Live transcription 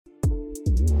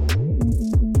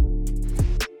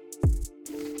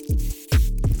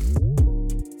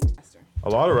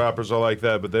lot of rappers are like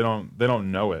that, but they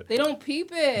don't know it. They don't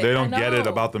peep it. They don't get it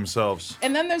about themselves.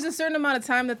 And then there's a certain amount of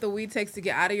time that the weed takes to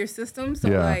get out of your system. So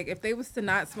like if they was to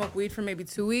not smoke weed for maybe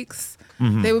 2 weeks,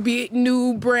 they would be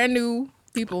brand new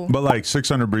people. But like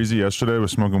 600 Breezy yesterday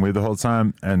was smoking weed the whole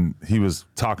time, and he was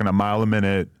talking a mile a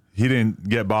minute. He didn't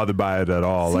get bothered by it at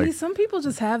all. See, like some people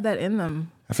just have that in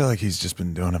them. I feel like he's just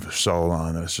been doing it for so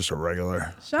long that it's just a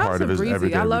regular Shout part out of to his Breezy.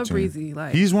 everyday I love routine. Breezy.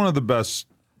 Like he's one of the best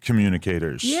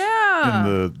communicators in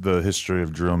the history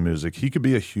of drill music. He could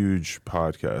be a huge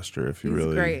podcaster if he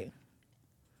really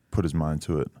put his mind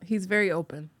to it. He's very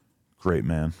open. Great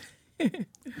man.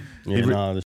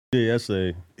 The shit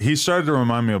yesterday. He started to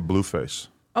remind me of Blueface.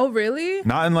 Oh, really?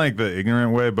 Not in like the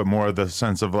ignorant way, but more the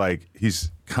sense of like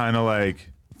he's kind of like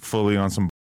fully on some,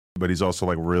 but he's also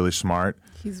like really smart.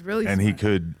 He's really and smart. he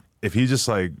could, if he just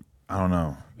like, I don't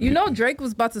know. You know, Drake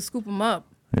was about to scoop him up.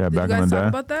 Yeah, Did back you guys in the talk day.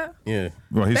 about that? Yeah.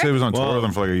 Well, he said he was on tour with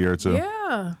them for like a year or two.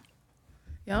 Yeah.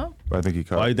 Yep. But I think he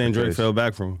caught. Why do you think Drake fell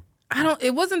back from?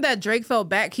 It wasn't that Drake fell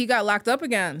back. He got locked up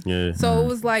again. Yeah. So it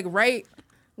was like right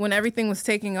when everything was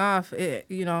taking off, he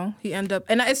ended up,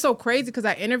 and it's so crazy because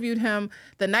I interviewed him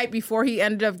the night before he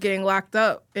ended up getting locked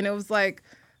up. And it was like,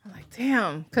 I'm like,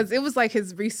 damn, because it was like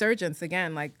his resurgence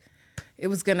again. Like it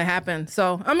was going to happen.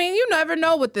 So, I mean, you never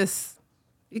know with this.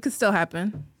 It could still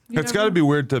happen. It's got to be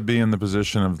weird to be in the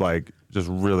position of like just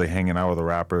really hanging out with a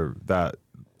rapper that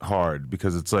hard,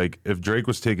 because it's like if Drake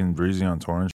was taking Breezy on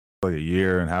tour and like a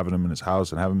year and having him in his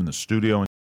house and having him in the studio, and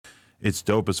it's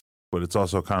dope as but it's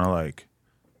also kind of like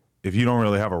if you don't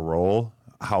really have a role,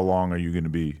 how long are you going to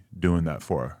be doing that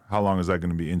for? How long is that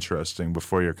going to be interesting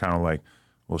before you're kind of like,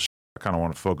 well, I kind of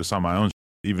want to focus on my own,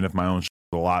 even if my own is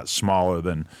a lot smaller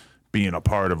than being a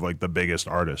part of like the biggest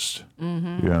artist, you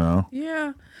know?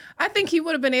 Yeah. I think he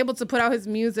would have been able to put out his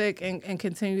music and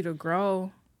continue to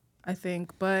grow, I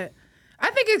think. But I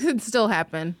think it could still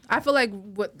happen. I feel like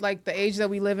with like the age that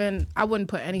we live in, I wouldn't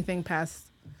put anything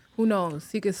past, who knows?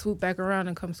 He could swoop back around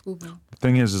and come scooping. The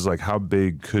thing is like how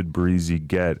big could Breezy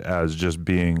get as just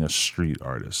being a street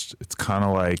artist? It's kind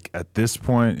of like at this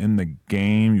point in the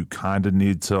game, you kind of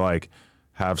need to like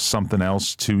have something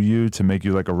else to you to make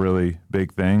you like a really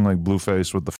big thing, like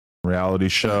Blueface with the reality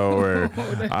show, or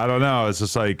I don't know. It's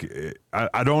just like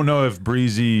I don't know if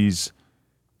Breezy's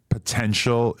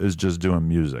potential is just doing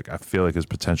music. I feel like his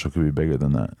potential could be bigger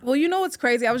than that. Well, you know what's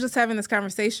crazy? I was just having this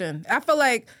conversation. I feel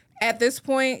like at this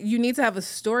point, you need to have a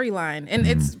storyline, and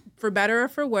it's for better or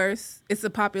for worse. It's a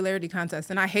popularity contest,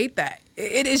 and I hate that.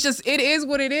 It is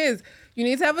what it is. You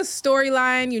need to have a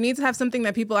storyline. You need to have something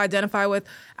that people identify with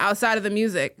outside of the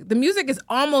music. The music is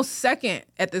almost second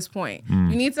at this point.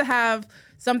 You need to have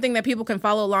something that people can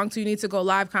follow along to. You need to go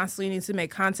live constantly. You need to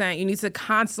make content. You need to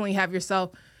constantly have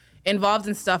yourself involved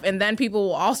in stuff, and then people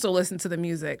will also listen to the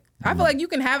music. I feel like you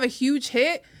can have a huge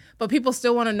hit, but people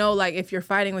still want to know, like, if you're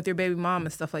fighting with your baby mom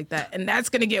and stuff like that. And that's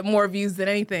going to get more views than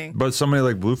anything. But somebody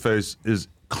like Blueface is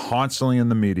constantly in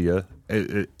the media.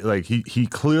 Like, he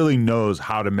clearly knows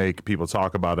how to make people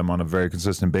talk about him on a very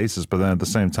consistent basis. But then at the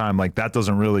same time, like, that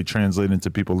doesn't really translate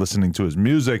into people listening to his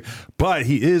music. But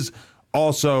he is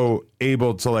also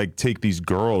able to, like, take these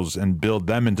girls and build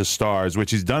them into stars, which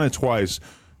he's done it twice.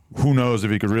 Who knows if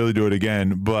he could really do it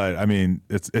again? But, I mean,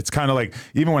 it's kind of like,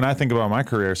 even when I think about my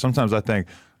career, sometimes I think,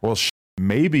 well,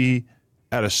 maybe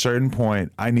at a certain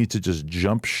point, I need to just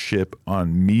jump ship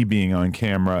on me being on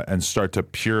camera and start to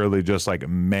purely just like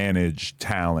manage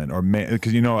talent, or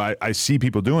because I see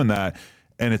people doing that,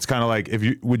 and it's kind of like,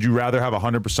 would you rather have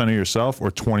 100% of yourself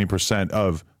or 20%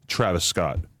 of Travis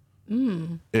Scott?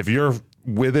 If you're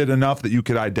with it enough that you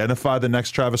could identify the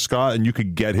next Travis Scott and you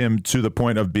could get him to the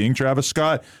point of being Travis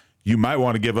Scott, you might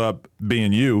want to give up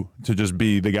being you to just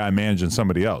be the guy managing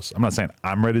somebody else. I'm not saying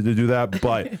I'm ready to do that,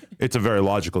 but it's a very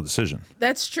logical decision.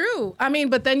 That's true. I mean,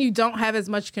 but then you don't have as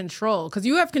much control, because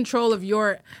you have control of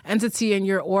your entity and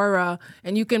your aura,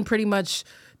 and you can pretty much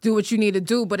do what you need to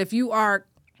do. But if you are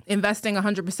investing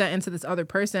 100% into this other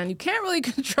person, you can't really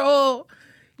control,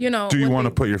 Do you want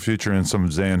to put your future in some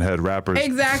Zan head rappers'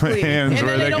 exactly. hands and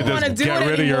where they they don't could want to just do get it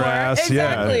rid anymore. of your ass?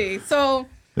 Exactly. Yeah. So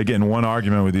they get in one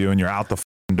argument with you and you're out the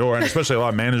door. And especially a lot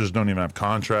of managers don't even have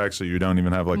contracts, so you don't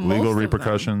even have like legal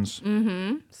repercussions.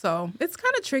 So it's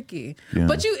kind of tricky. Yeah.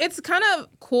 But it's kind of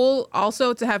cool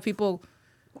also to have people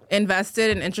invested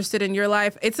and interested in your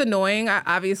life. It's annoying,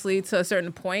 obviously, to a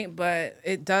certain point, but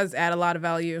it does add a lot of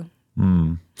value.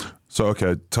 So,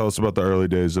 okay, tell us about the early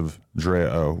days of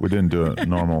Drea. We didn't do a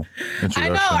normal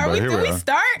introduction. I know. But Did we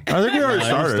start? I think we already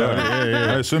started.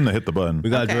 Yeah. I assume they hit the button. We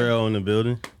got Drea in the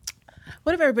building.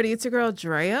 What up, everybody? It's your girl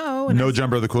Drea. And No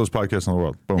Jumper, the coolest podcast in the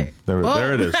world. Boom.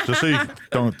 There it is. Just so you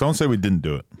don't say we didn't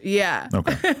do it. Yeah.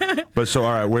 Okay. But so,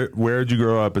 all right, where did you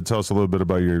grow up, and tell us a little bit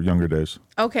about your younger days?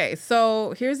 Okay,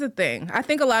 so here's the thing. I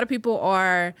think a lot of people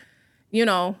are, a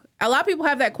lot of people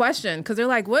have that question because they're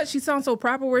like, what? She sounds so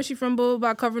proper. Where's she from? Blah, blah,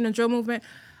 blah, covering the drill movement.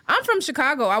 I'm from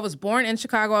Chicago. I was born in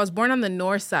Chicago. I was born on the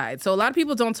north side. So a lot of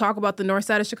people don't talk about the north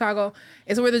side of Chicago.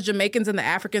 It's where the Jamaicans and the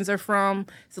Africans are from.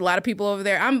 It's a lot of people over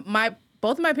there.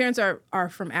 Both of my parents are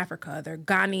from Africa. They're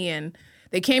Ghanaian.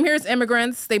 They came here as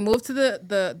immigrants. They moved to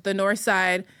the north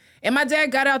side. And my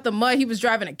dad got out the mud. He was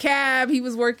driving a cab. He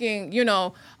was working,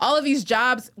 all of these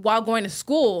jobs while going to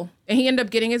school. And he ended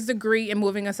up getting his degree and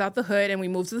moving us out the hood. And we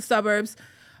moved to the suburbs.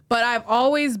 But I've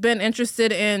always been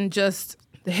interested in just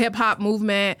the hip hop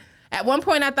movement. At one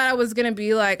point, I thought I was going to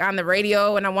be like on the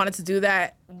radio and I wanted to do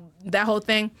that whole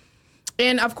thing.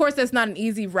 And of course, that's not an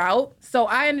easy route. So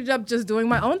I ended up just doing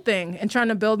my own thing and trying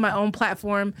to build my own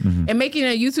platform and making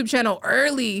a YouTube channel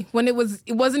early when it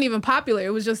wasn't even popular.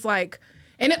 It was just like,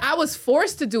 and I was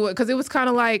forced to do it because it was kind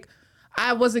of like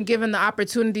I wasn't given the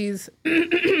opportunities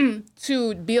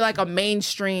to be like a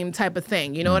mainstream type of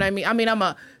thing. You know what I mean? I mean, I'm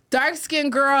a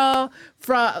dark-skinned girl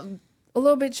from a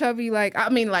little bit chubby.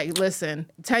 Listen,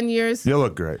 10 years. You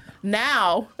look great.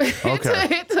 Now.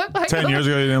 Okay. it took like 10 years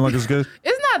ago, you didn't look as good?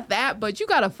 It's not that, but you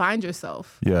got to find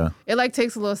yourself. Yeah. It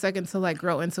takes a little second to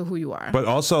grow into who you are. But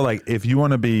also, if you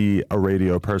want to be a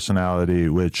radio personality,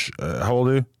 which, how old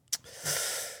are you?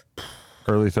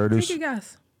 Early 30s? Take a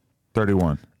guess.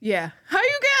 31. Yeah. How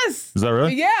you guess? Is that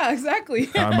really? Yeah, exactly.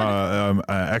 I'm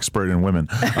an expert in women.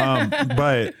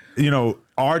 But,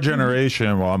 our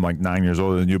generation, well, I'm 9 years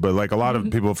older than you, but a lot of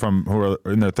people who are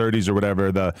in their 30s or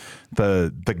whatever,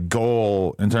 the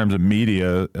goal in terms of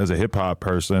media as a hip hop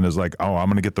person is I'm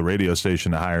going to get the radio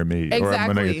station to hire me. Exactly. Or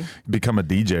I'm going to become a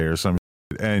DJ or something.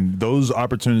 And those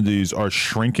opportunities are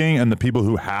shrinking, and the people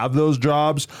who have those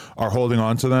jobs are holding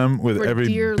on to them with For every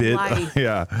dear bit. life.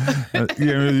 Yeah.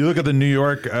 You look at the New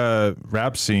York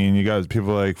rap scene, you got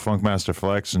people like Funkmaster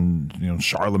Flex and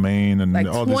Charlemagne and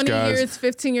all these 20 guys. years,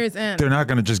 15 years in. They're not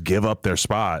going to just give up their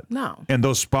spot. No. And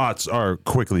those spots are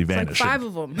quickly vanishing. 5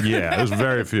 of them. Yeah, there's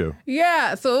very few.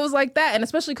 Yeah, so it was like that. And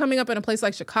especially coming up in a place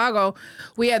like Chicago,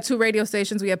 we had 2 radio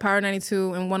stations. We had Power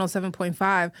 92 and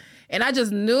 107.5. And I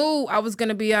just knew I was going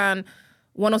to be on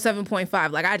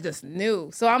 107.5. I just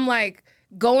knew. So I'm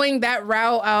going that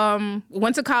route.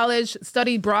 Went to college,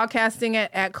 studied broadcasting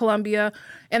at Columbia.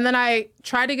 And then I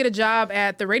tried to get a job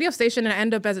at the radio station and I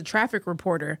ended up as a traffic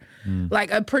reporter,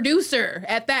 a producer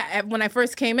when I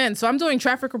first came in. So I'm doing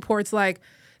traffic reports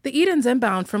the Eden's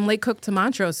inbound from Lake Cook to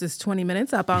Montrose is 20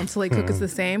 minutes. Outbound to Lake Cook is the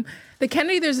same. The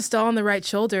Kennedy, there's a stall on the right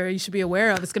shoulder you should be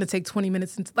aware of. It's going to take 20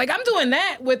 minutes. I'm doing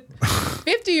that with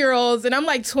 50-year-olds, and I'm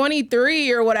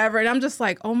 23 or whatever, and I'm just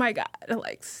oh my God,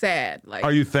 sad.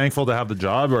 Are you thankful to have the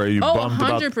job, or are you bummed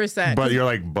 100%. But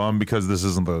you're bummed because this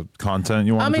isn't the content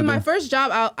you want to do? My first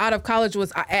job out of college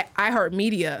was at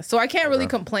iHeartMedia, so I can't really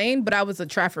complain, but I was a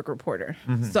traffic reporter.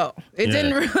 So it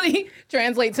didn't really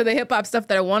translate to the hip-hop stuff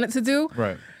that I wanted to do.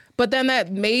 Right. But then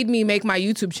that made me make my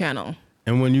YouTube channel.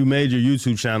 And when you made your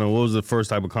YouTube channel, what was the first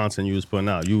type of content you was putting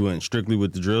out? You went strictly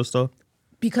with the drill stuff?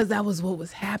 Because that was what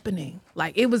was happening.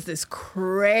 It was this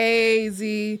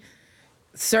crazy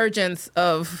surgence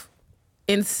of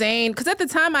insane. Because at the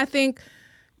time, I think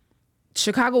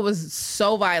Chicago was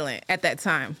so violent at that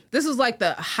time. This was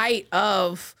the height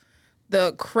of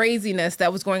the craziness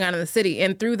that was going on in the city.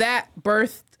 And through that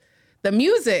birthed the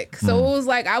music. So it was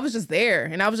I was just there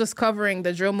and I was just covering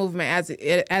the drill movement as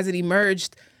it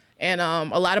emerged. And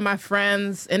a lot of my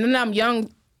friends, and then I'm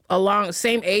young,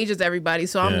 same age as everybody.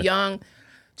 So I'm young,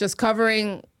 just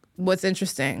covering what's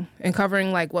interesting and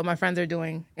covering what my friends are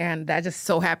doing. And that just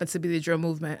so happens to be the drill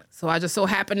movement. So I just so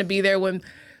happened to be there when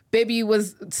Bibby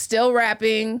was still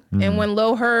rapping and when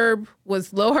Lil Herb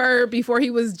was Lil Herb before he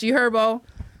was G Herbo.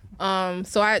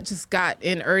 So I just got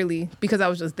in early because I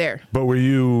was just there. But were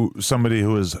you somebody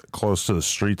who was close to the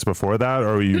streets before that,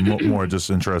 or were you more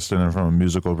just interested in it from a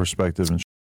musical perspective?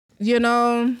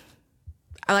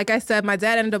 Like I said, my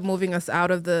dad ended up moving us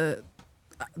out of the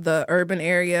urban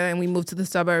area and we moved to the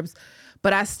suburbs.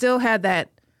 But I still had that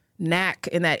knack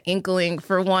and that inkling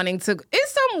for wanting to.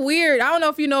 It's some weird. I don't know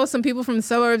if you know some people from the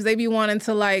suburbs, they be wanting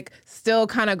to still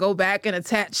kind of go back and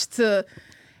attach to.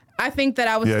 I think that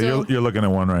I was still... you're looking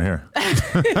at one right here. I'm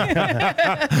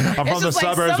from the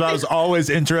suburbs. I was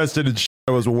always interested in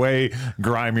that was way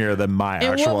grimier than my actual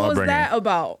upbringing. And what was that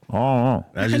about? Oh,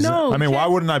 I know. I mean, why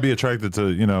wouldn't I be attracted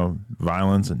to,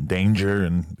 violence and danger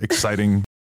and exciting?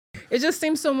 It just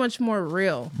seems so much more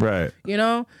real. Right.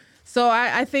 So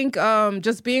I think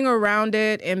just being around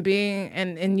it and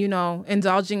and you know,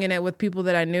 indulging in it with people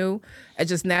that I knew, it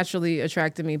just naturally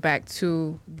attracted me back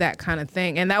to that kind of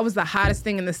thing. And that was the hottest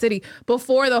thing in the city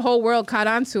before the whole world caught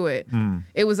on to it.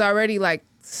 It was already like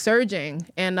surging.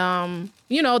 And,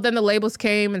 you know, then the labels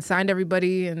came and signed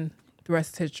everybody, and the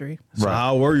rest is history. So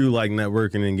how were you like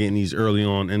networking and getting these early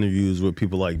on interviews with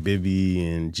people like Bibby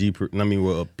and P.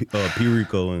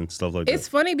 Rico and stuff like that? It's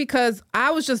funny because I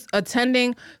was just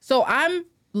attending. So I'm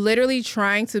literally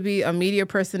trying to be a media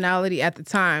personality at the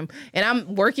time. And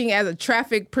I'm working as a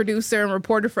traffic producer and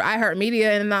reporter for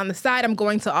iHeartMedia. And on the side, I'm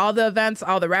going to all the events,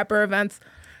 all the rapper events,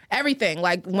 everything.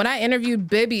 Like when I interviewed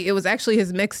Bibby, it was actually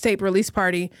his mixtape release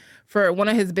party for one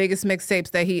of his biggest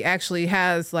mixtapes that he actually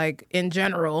has, like, in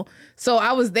general. So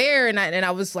I was there, and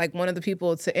I was like one of the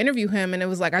people to interview him, and it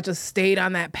was like I just stayed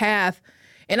on that path.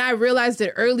 And I realized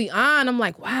it early on. I'm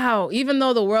like, wow, even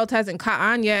though the world hasn't caught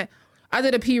on yet, I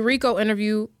did a P. Rico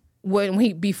interview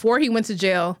before he went to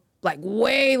jail, like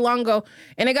way long ago,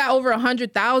 and it got over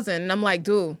 100,000. And I'm like,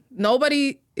 dude,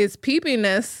 nobody is peeping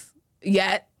this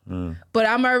yet. But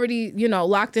I'm already, you know,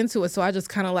 locked into it. So I just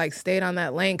kind of like stayed on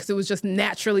that lane because it was just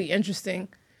naturally interesting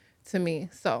to me.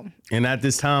 So. And at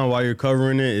this time, while you're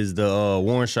covering it, is the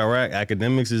Warren Chirac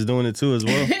Academics is doing it too as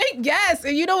well? Yes.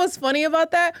 And you know what's funny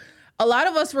about that? A lot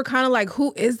of us were kind of like,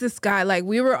 who is this guy? Like,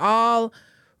 we were all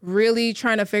really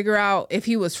trying to figure out if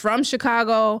he was from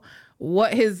Chicago,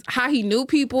 how he knew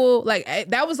people. Like,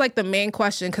 that was like the main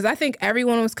question, because I think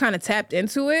everyone was kind of tapped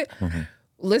into it.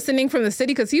 Listening from the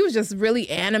city, because he was just really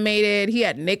animated. He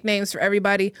had nicknames for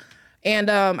everybody. And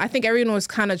I think everyone was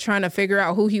kind of trying to figure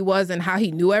out who he was and how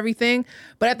he knew everything.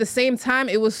 But at the same time,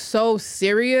 it was so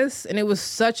serious, and it was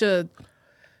such a,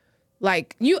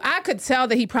 like, I could tell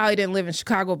that he probably didn't live in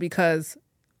Chicago, because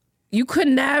you could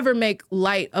never make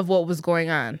light of what was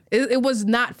going on. It was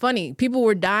not funny. People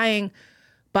were dying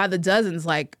by the dozens.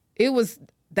 Like,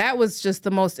 that was just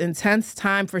the most intense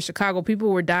time for Chicago.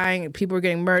 People were dying, people were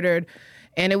getting murdered.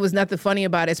 And it was nothing funny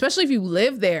about it, especially if you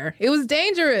live there. It was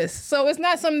dangerous. So it's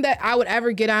not something that I would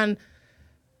ever get on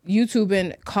YouTube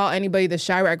and call anybody the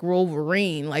Chirac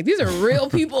Wolverine. Like, these are real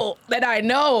people that I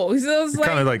know. So it's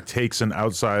kind of like takes an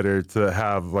outsider to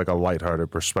have like a lighthearted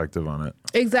perspective on it.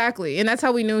 Exactly. And that's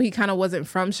how we knew he kind of wasn't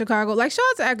from Chicago. Like, shout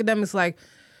out to Academics, like,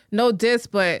 no diss,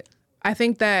 but I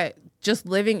think that just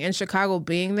living in Chicago,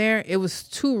 being there, it was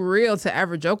too real to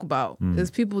ever joke about.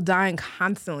 There's people dying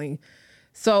constantly.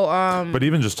 So, but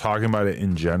even just talking about it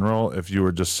in general, if you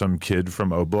were just some kid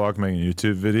from O Block making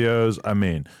YouTube videos, I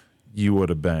mean, you would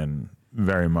have been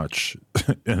very much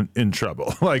in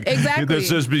trouble. Like, exactly. There's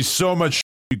just be so much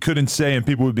you couldn't say, and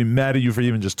people would be mad at you for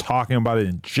even just talking about it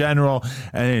in general.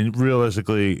 And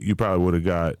realistically, you probably would have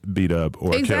got beat up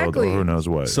or killed or who knows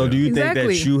what. So do you think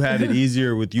that you had it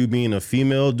easier with you being a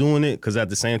female doing it? Because at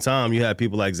the same time, you had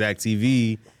people like Zach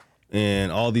TV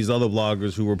and all these other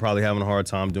bloggers who were probably having a hard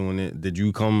time doing it. Did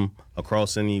you come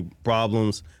across any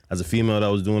problems as a female that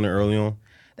was doing it early on?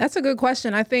 That's a good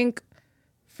question. I think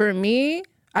for me,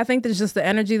 I think there's just the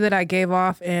energy that I gave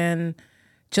off and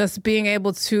just being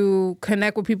able to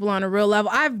connect with people on a real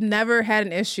level. I've never had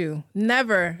an issue.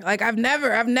 Never. Like, I've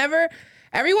never,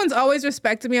 everyone's always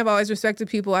respected me. I've always respected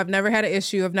people. I've never had an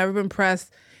issue. I've never been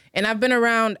pressed. And I've been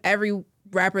around every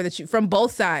rapper from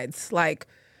both sides, like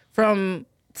from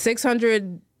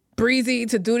 600 Breezy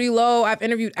to Duty Low. I've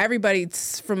interviewed everybody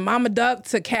from Mama Duck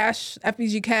to Cash,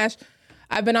 FBG Cash.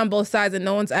 I've been on both sides, and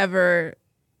no one's ever,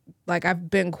 like, I've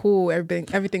been cool.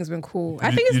 Everything's been cool.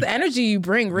 I think it's the energy you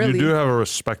bring, really. You do have a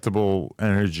respectable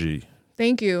energy.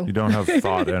 Thank you. You don't have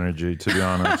thought energy, to be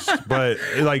honest. But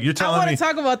like, you're telling me, I want to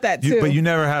talk about that too. But you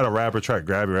never had a rapper try to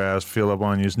grab your ass, feel up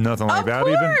on you, nothing like that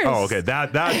course. even? Oh, okay.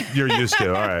 That you're used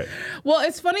to. All right. Well,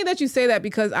 it's funny that you say that,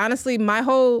 because honestly, my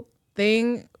whole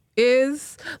thing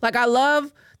is, like, I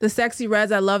love the Sexy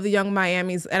Reds, I love the Young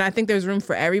Miamis, and I think there's room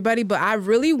for everybody, but I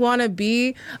really want to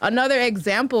be another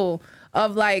example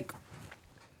of, like,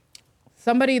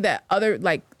 somebody that other,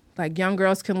 like young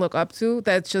girls can look up to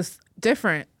that's just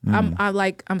different.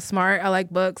 I'm smart. I like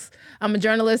books. I'm a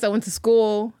journalist. I went to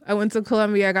school. I went to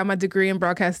Columbia. I got my degree in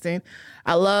broadcasting.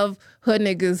 I love hood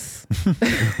niggas.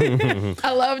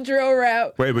 I love drill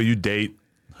rap. Wait, but you date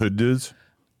hood dudes?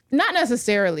 Not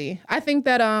necessarily. I think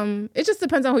that it just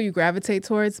depends on who you gravitate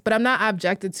towards, but I'm not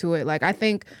objected to it. Like, I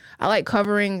think I like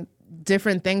covering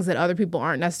different things that other people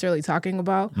aren't necessarily talking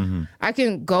about. I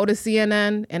can go to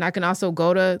CNN, and I can also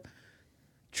go to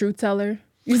Truth Teller.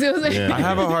 You see what I'm saying? Yeah. I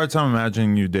have a hard time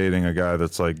imagining you dating a guy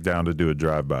that's like down to do a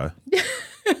drive-by.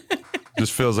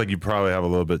 Just feels like you probably have a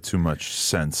little bit too much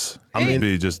sense. I mean,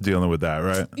 be just dealing with that,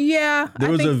 right? Yeah.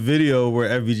 There was a video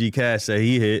where FBG Cash said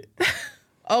he hit.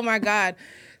 Oh my God.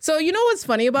 So you know what's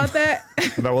funny about that?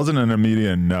 That wasn't an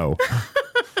immediate no.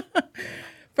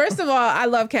 First of all, I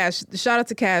love Cash. Shout out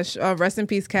to Cash. Rest in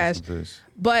peace, Cash.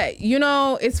 But you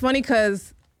know, it's funny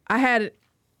because I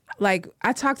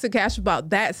talked to Cash about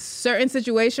that certain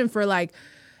situation for like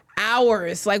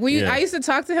hours. Like I used to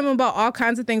talk to him about all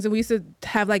kinds of things, and we used to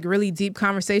have like really deep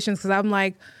conversations because I'm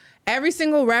like, every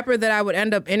single rapper that I would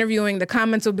end up interviewing, the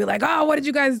comments would be like, oh, what did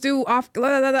you guys do off?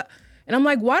 Blah, blah, blah. And I'm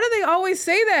like, why do they always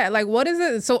say that? Like, what is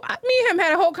it? So me and him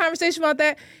had a whole conversation about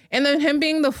that. And then him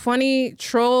being the funny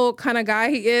troll kind of guy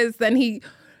he is, then he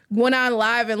went on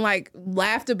live and like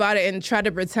laughed about it and tried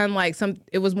to pretend like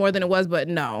it was more than it was, but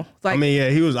no. Like, I mean, yeah,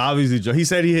 he was obviously he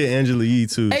said he hit Angela Yee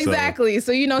too. Exactly.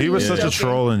 So you know he was such joking. a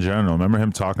troll in general. Remember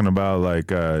him talking about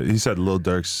like he said Lil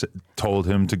Durk told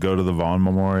him to go to the Vaughn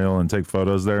Memorial and take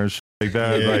photos there and shit like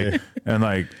that. Like, and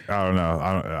like I don't know.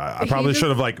 I probably should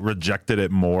have like rejected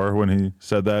it more when he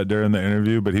said that during the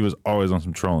interview, but he was always on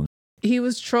some trolling. He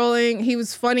was trolling. He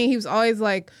was funny. He was always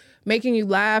like making you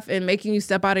laugh and making you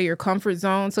step out of your comfort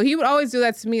zone. So he would always do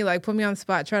that to me, like put me on the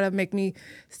spot, try to make me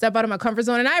step out of my comfort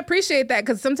zone. And I appreciate that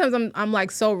because sometimes I'm like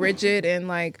so rigid and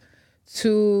like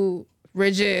too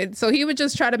rigid. So he would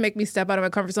just try to make me step out of my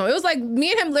comfort zone. It was like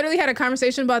me and him literally had a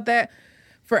conversation about that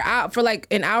for like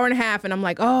an hour and a half. And I'm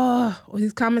like, oh,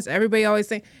 these comments everybody always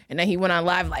say. And then he went on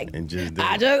live like, I'm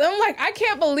like, I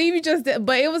can't believe you just did.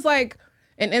 But it was like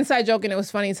an inside joke and it was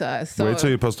funny to us. So wait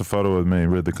till you post a photo with me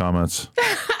and read the comments.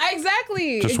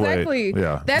 Exactly. Just exactly. Wait.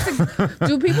 Yeah.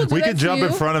 Do people do we that could to jump you?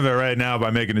 in front of it right now by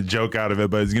making a joke out of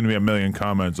it, but it's going to be a million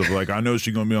comments of like, I know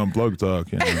she's going to be on Plug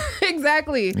Talk. You know?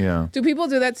 Exactly. Yeah. Do people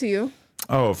do that to you?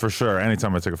 Oh, for sure.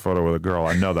 Anytime I take a photo with a girl,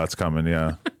 I know that's coming.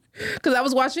 Yeah. Because I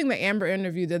was watching the Amber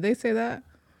interview. Did they say that?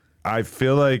 I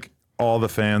feel like all the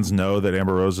fans know that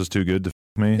Amber Rose is too good to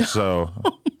f me, so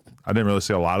I didn't really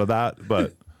see a lot of that,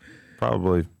 but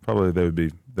probably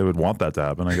they would want that to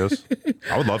happen, I guess.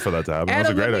 I would love for that to happen. That's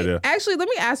a great idea. Actually, let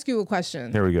me ask you a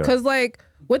question. Here we go. Because like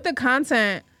with the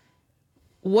content,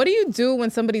 what do you do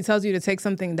when somebody tells you to take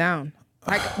something down?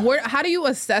 Like how do you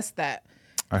assess that?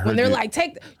 When they're like,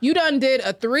 you done did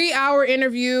a 3-hour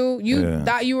interview. You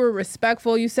thought you were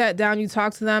respectful. You sat down, you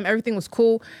talked to them. Everything was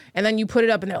cool. And then you put it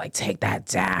up and they're like, take that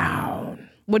down.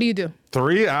 What do you do?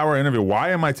 3-hour interview.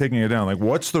 Why am I taking it down? Like,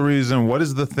 what's the reason? What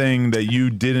is the thing that you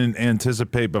didn't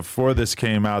anticipate before this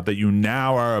came out that you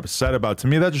now are upset about? To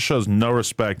me, that just shows no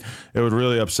respect. It would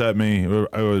really upset me. It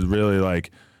would really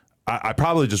like... I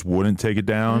probably just wouldn't take it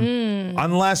down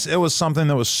unless it was something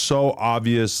that was so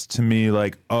obvious to me,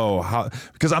 like, oh, how,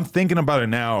 because I'm thinking about it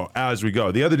now as we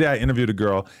go. The other day I interviewed a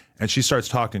girl and she starts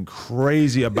talking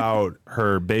crazy about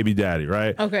her baby daddy,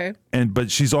 right? Okay.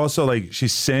 But she's also like,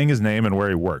 she's saying his name and where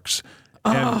he works.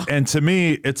 And to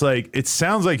me, it's like, it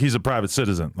sounds like he's a private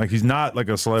citizen. Like he's not like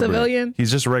a celebrity. Civilian.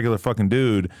 He's just a regular fucking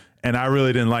dude. And I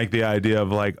really didn't like the idea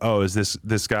of like, oh, is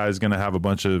this guy's gonna have a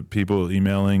bunch of people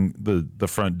emailing the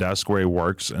front desk where he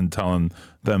works and telling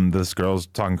them this girl's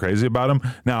talking crazy about him.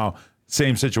 Now,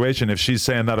 same situation. If she's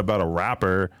saying that about a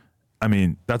rapper, I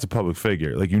mean, that's a public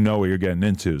figure. Like, you know what you're getting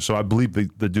into. So I believe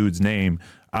the dude's name.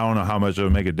 I don't know how much it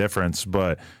would make a difference,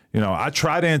 but you know, I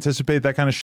try to anticipate that kind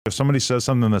of shit. If somebody says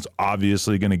something that's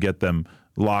obviously gonna get them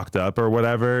locked up or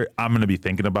whatever, I'm gonna be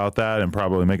thinking about that and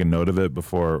probably make a note of it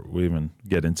before we even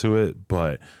get into it.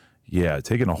 But yeah,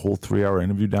 taking a whole 3-hour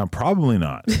interview down, probably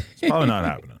not. It's probably not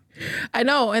happening. I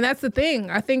know, and that's the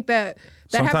thing. I think that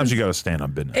sometimes happens. you gotta stand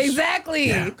on business.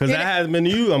 Exactly. Because that has been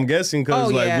you, I'm guessing.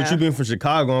 Because with you being from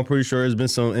Chicago, I'm pretty sure there's been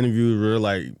some interviews where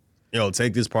like, yo,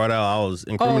 take this part out. I was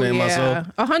incriminating myself.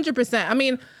 100%. I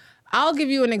mean, I'll give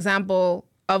you an example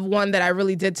of one that I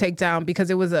really did take down because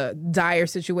it was a dire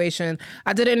situation.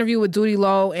 I did an interview with Duty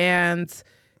Low and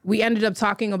we ended up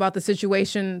talking about the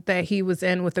situation that he was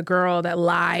in with the girl that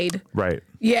lied. Right.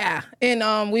 Yeah.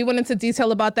 And we went into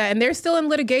detail about that and they're still in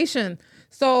litigation.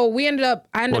 So I ended up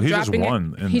dropping just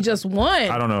won. it. He just won.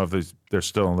 I don't know if they're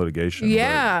still in litigation.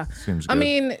 Yeah. Seems good. I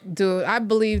mean, dude, I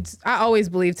always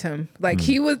believed him. Like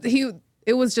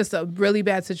it was just a really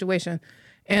bad situation.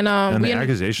 And the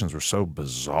accusations were so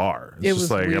bizarre. It's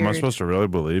just like, am I supposed to really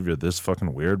believe you're this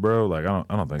fucking weird, bro? Like, I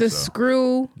don't think so. The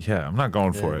screw. Yeah, I'm not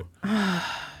going for it.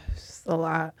 Just a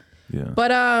lot. Yeah.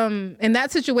 But in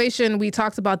that situation, we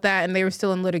talked about that, and they were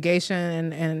still in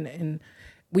litigation, and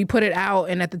we put it out.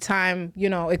 And at the time, you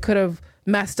know, it could have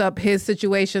messed up his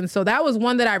situation. So that was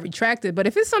one that I retracted. But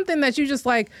if it's something that you just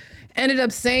like ended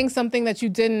up saying something that you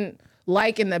didn't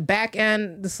like in the back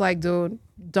end, it's like, dude,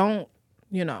 don't.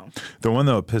 You know, the one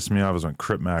that would piss me off was when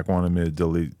Crip Mac wanted me to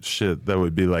delete shit that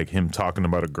would be like him talking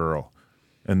about a girl,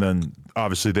 and then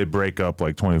obviously they break up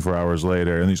like 24 hours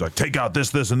later, and he's like, take out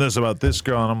this, and this about this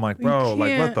girl, and I'm like, bro,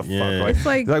 like what the fuck? It's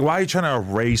like why are you trying to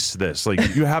erase this?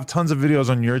 Like you have tons of videos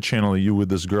on your channel of you with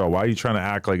this girl. Why are you trying to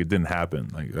act like it didn't happen?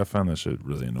 Like I found that shit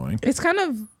really annoying. it's kind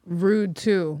of rude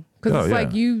too, because it's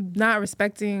like you not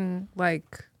respecting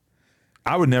like.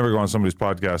 I would never go on somebody's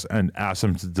podcast and ask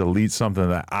them to delete something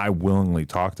that I willingly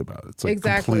talked about. It's like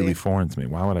completely foreign to me.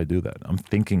 Why would I do that? I'm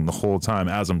thinking the whole time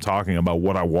as I'm talking about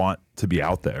what I want to be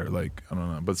out there. Like, I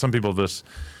don't know. But some people just,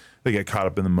 they get caught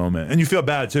up in the moment. And you feel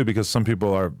bad too, because some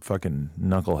people are fucking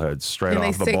knuckleheads straight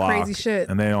off the block. Crazy shit.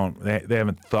 And they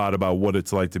haven't thought about what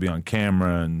it's like to be on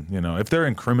camera. And, you know, if they're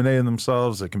incriminating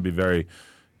themselves, it can be very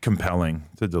compelling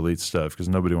to delete stuff because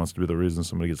nobody wants to be the reason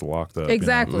somebody gets locked up.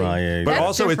 Exactly. You know? But That's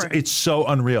also different. it's so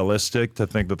unrealistic to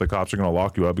think that the cops are going to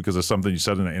lock you up because of something you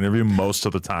said in an interview most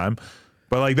of the time.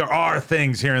 But like there are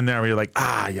things here and there where you're like,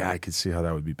 yeah, I could see how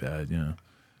that would be bad. Yeah.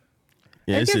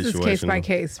 Yeah, I guess it's case by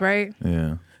case, right?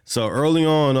 Yeah. So early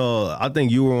on, I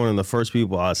think you were one of the first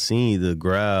people I seen to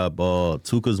grab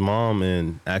Tuka's mom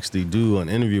and actually do an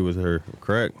interview with her.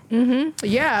 Correct? Mm-hmm.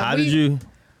 Yeah. How did you?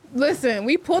 Listen,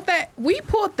 we pulled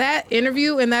that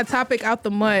interview and that topic out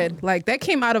the mud. Like that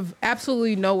came out of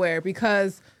absolutely nowhere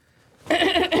because,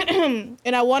 and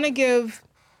I want to give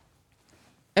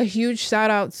a huge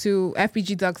shout out to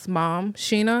FBG Duck's mom,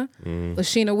 Sheena,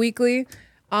 Sheena Weekly.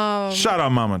 Shout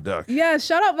out Mama Duck. Yeah,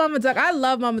 shout out Mama Duck. I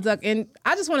love Mama Duck, and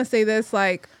I just want to say this: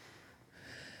 like,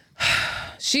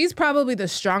 she's probably the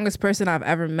strongest person I've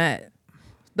ever met.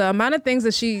 The amount of things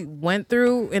that she went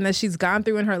through and that she's gone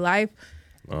through in her life.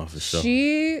 Oh, for sure.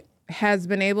 She has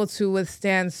been able to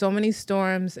withstand so many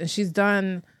storms, and she's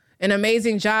done an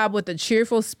amazing job with a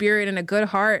cheerful spirit and a good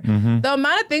heart. The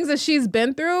amount of things that she's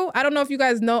been through, I don't know if you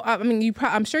guys know. I mean,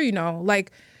 I'm sure you know.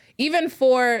 Like, even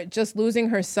for just losing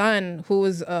her son, who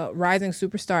was a rising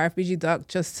superstar, FBG Duck,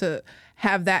 just to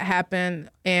have that happen,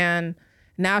 and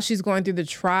now she's going through the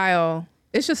trial.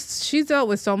 It's just she's dealt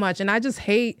with so much, and I just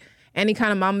hate any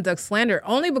kind of Mama Duck slander,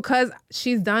 only because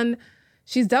she's dealt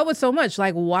with so much.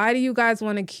 Like, why do you guys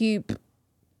want to keep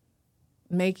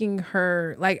making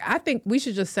her, like, I think we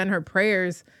should just send her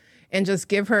prayers and just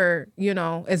give her, you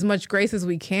know, as much grace as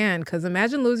we can. Because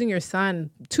imagine losing your son,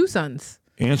 2 sons.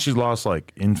 And she's lost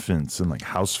like infants and like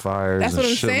house fires and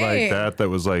shit like that. That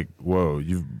was like, whoa,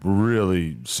 you've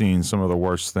really seen some of the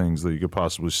worst things that you could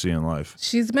possibly see in life.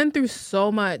 She's been through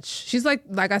so much. She's like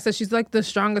I said, she's like the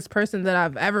strongest person that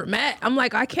I've ever met. I'm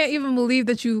like, I can't even believe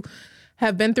that you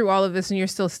have been through all of this and you're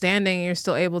still standing and you're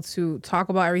still able to talk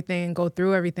about everything and go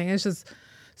through everything. It's just,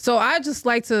 so I just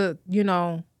like to, you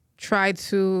know, try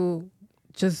to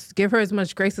just give her as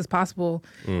much grace as possible.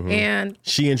 And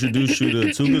she introduced you to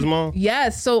Tuka's mom?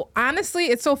 Yes. So honestly,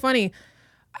 it's so funny.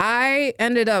 I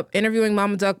ended up interviewing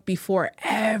Mama Duck before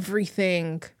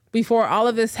all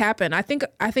of this happened. I think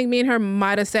me and her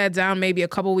might have sat down maybe a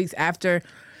couple weeks after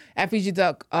FBG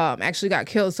Duck actually got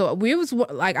killed. So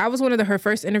I was one of her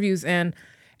first interviews, and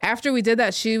after we did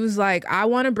that, she was like, I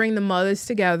want to bring the mothers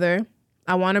together.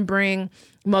 I want to bring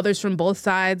mothers from both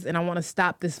sides, and I want to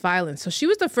stop this violence. So she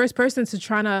was the first person to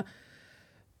try to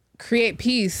create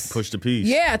peace. Push the peace.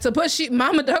 Yeah,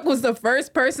 Mama Duck was the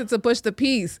first person to push the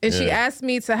peace, and she asked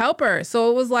me to help her.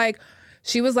 So it was like,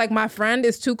 she was like, my friend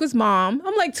is Tuka's mom.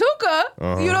 I'm like,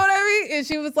 Tuka? You know what I mean? And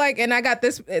she was like, and I got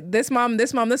this mom,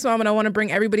 and I want to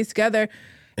bring everybody together.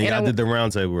 And I did the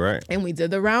round table, right? And we did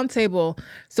the round table.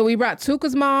 So we brought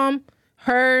Tuka's mom,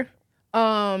 her,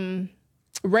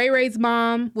 Ray Ray's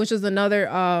mom, which is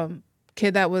another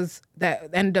kid that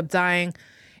ended up dying.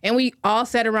 And we all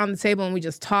sat around the table and we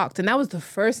just talked. And that was the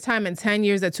first time in 10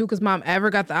 years that Tuka's mom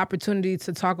ever got the opportunity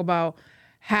to talk about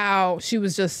how she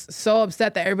was just so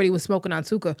upset that everybody was smoking on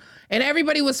Tuka. And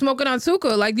everybody was smoking on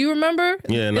Tuka. Like, do you remember?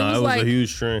 Yeah, no, it was like, a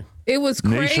huge trend. It was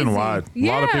crazy. Nationwide. A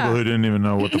lot of people who didn't even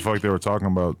know what the fuck they were talking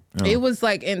about. You know. It was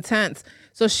like intense.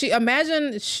 So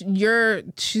imagine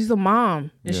she's a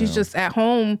mom and she's just at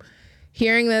home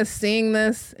hearing this, seeing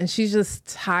this, and she's just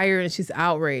tired and she's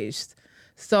outraged.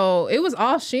 So it was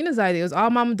all Sheena's idea. It was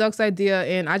all Mama Duck's idea,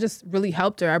 and I just really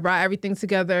helped her. I brought everything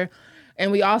together,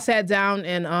 and we all sat down,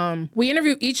 and we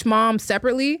interviewed each mom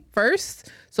separately first.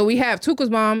 So we have Tuka's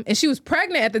mom, and she was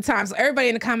pregnant at the time. So everybody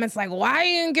in the comments like, why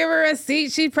you didn't give her a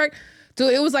seat? She's pregnant.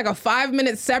 Dude, it was like a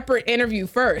 5-minute separate interview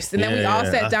first, and then we all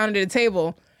sat down at the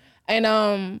table,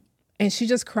 and she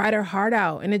just cried her heart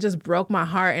out, and it just broke my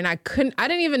heart, and I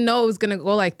didn't even know it was gonna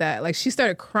go like that. Like, she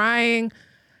started crying.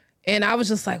 And I was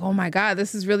just like, oh my God,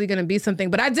 this is really going to be something.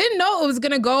 But I didn't know it was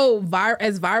going to go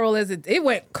as viral as it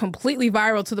went completely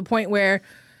viral to the point where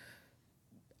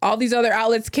all these other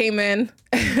outlets came in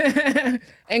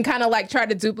and kind of like tried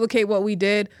to duplicate what we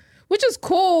did. which is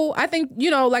cool. I think,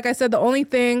 like I said, the only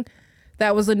thing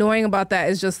that was annoying about that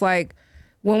is just like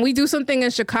when we do something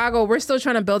in Chicago, we're still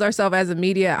trying to build ourselves as a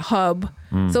media hub.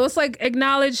 So it's like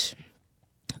acknowledge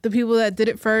the people that did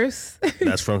it first.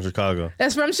 That's from Chicago.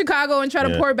 That's from Chicago, and try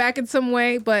to pour it back in some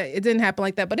way, but it didn't happen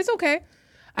like that. But it's okay.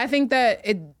 I think that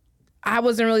I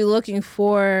wasn't really looking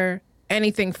for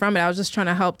anything from it. I was just trying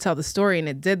to help tell the story, and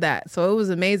it did that. So it was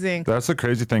amazing. That's the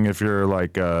crazy thing if you're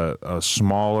like a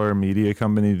smaller media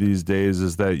company these days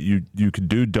is that you could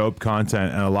do dope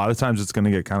content, and a lot of times it's going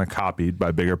to get kind of copied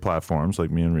by bigger platforms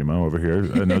like me and Remo over here,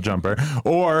 No Jumper,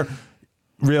 or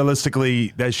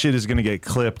realistically that shit is going to get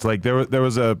clipped. Like there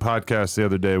was a podcast the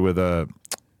other day with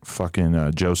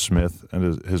fucking Joe Smith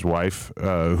and his wife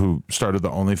who started the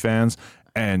OnlyFans.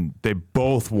 And they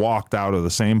both walked out of the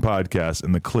same podcast,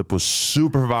 and the clip was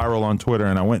super viral on Twitter.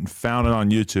 And I went and found it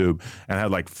on YouTube and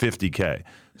had like 50K.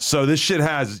 So this shit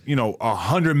has,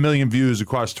 100 million views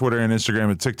across Twitter and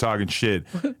Instagram and TikTok and shit.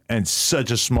 And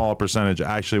such a small percentage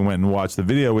actually went and watched the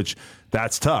video, which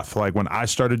that's tough. Like when I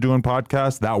started doing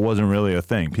podcasts, that wasn't really a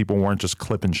thing. People weren't just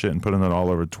clipping shit and putting it all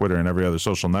over Twitter and every other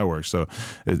social network. So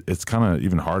it's kind of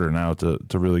even harder now to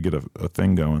really get a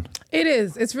thing going. It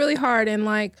is. It's really hard. And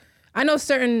like, I know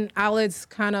certain outlets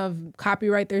kind of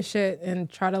copyright their shit and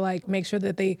try to like make sure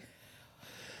that they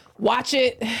watch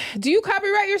it. Do you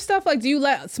copyright your stuff? Like, do you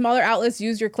let smaller outlets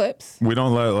use your clips? We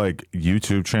don't let like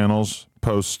YouTube channels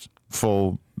post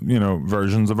full,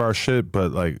 versions of our shit.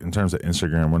 But like in terms of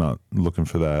Instagram, we're not looking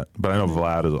for that. But I know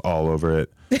Vlad is all over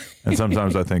it. And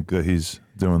sometimes I think that he's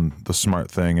doing the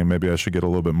smart thing and maybe I should get a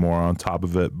little bit more on top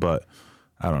of it. But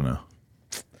I don't know.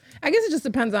 I guess it just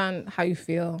depends on how you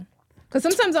feel. Because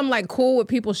sometimes I'm like cool with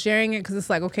people sharing it because it's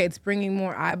like, okay, it's bringing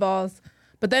more eyeballs.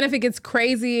 But then if it gets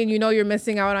crazy and you're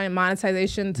missing out on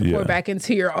monetization to pour back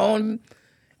into your own,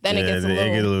 then it gets a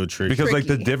little tricky. Because like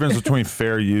the difference between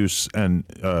fair use and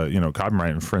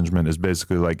copyright infringement is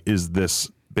basically like, is this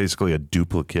basically a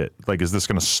duplicate? Like, is this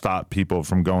going to stop people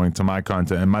from going to my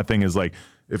content? And my thing is like,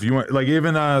 if you want, like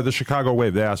even the Chicago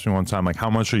Wave, they asked me one time, like, how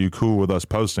much are you cool with us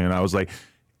posting? And I was like,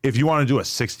 if you want to do a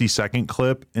 60-second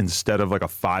clip instead of like a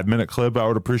 5-minute clip, I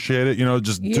would appreciate it.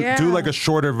 Just do like a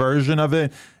shorter version of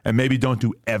it, and maybe don't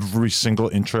do every single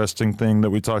interesting thing that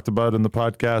we talked about in the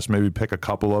podcast. Maybe pick a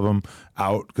couple of them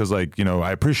out because I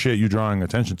appreciate you drawing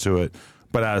attention to it.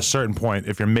 But at a certain point,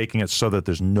 if you're making it so that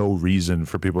there's no reason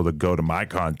for people to go to my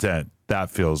content,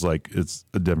 that feels like it's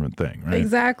a different thing, right?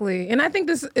 Exactly. And I think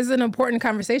this is an important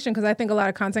conversation because I think a lot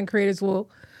of content creators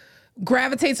will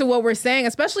gravitate to what we're saying,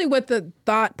 especially with the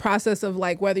thought process of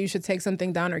like whether you should take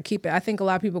something down or keep it. I think a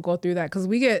lot of people go through that because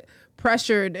we get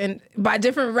pressured and by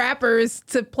different rappers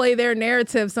to play their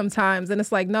narrative sometimes, and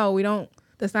it's like, no, we don't.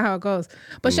 That's not how it goes.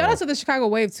 But shout out to the Chicago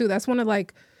Wave too. That's one of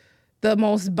like the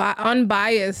most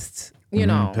unbiased.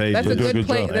 That's a good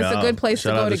place. That's a good place to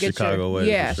go to get Chicago Wave.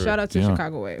 Yeah, sure. Shout out to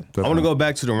Chicago Wave. I want to go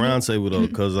back to the roundtable though,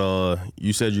 because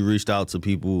you said you reached out to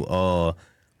people.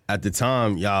 At the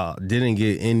time, y'all didn't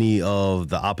get any of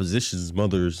the opposition's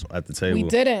mothers at the table. We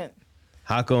didn't.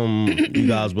 How come you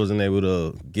guys wasn't able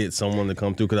to get someone to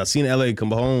come through? Because I seen LA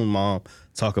Capone mom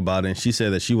talk about it, and she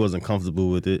said that she wasn't comfortable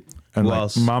with it. And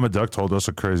like, Mama Duck told us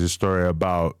a crazy story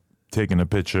about taking a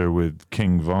picture with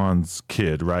King Von's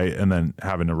kid, right? And then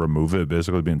having to remove it,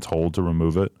 basically being told to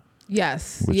remove it.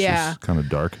 Yes. Which is kind of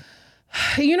dark.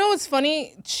 What's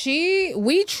funny?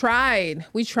 We tried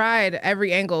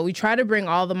every angle. We tried to bring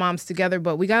all the moms together,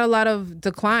 but we got a lot of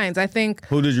declines. I think.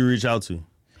 Who did you reach out to?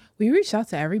 We reached out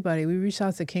to everybody. We reached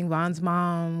out to King Von's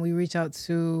mom. We reached out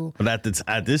to. But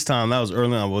at this time, that was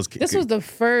early on. This was the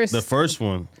first. The first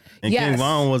one. And yes. King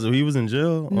Von he was in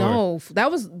jail? No, that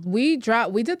was we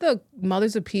did the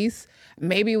Mothers of Peace.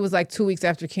 Maybe it was like 2 weeks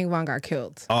after King Von got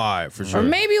killed. All right, for sure. Or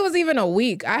maybe it was even a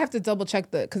week. I have to double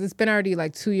check because it's been already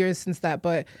like 2 years since that.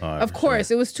 But of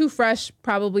course, it was too fresh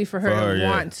probably for her to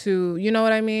want to. You know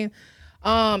what I mean?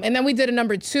 And then we did a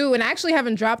number 2, and I actually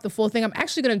haven't dropped the full thing. I'm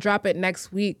actually gonna drop it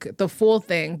next week, the full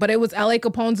thing. But it was L.A.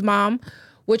 Capone's mom,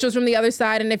 which was from the other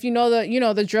side. And if you know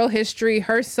the drill history,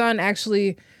 her son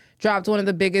actually dropped one of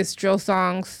the biggest drill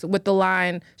songs with the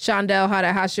line, Shondell, how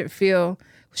that hot shit feel.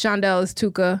 Shondell is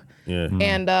Tuka. Yeah.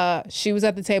 And she was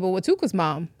at the table with Tuka's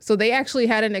mom. So they actually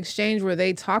had an exchange where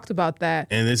they talked about that.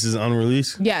 And this is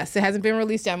unreleased? Yes, it hasn't been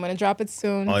released yet. I'm going to drop it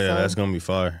soon. Oh, yeah, that's going to be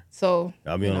fire. So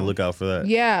I'll be on the lookout for that.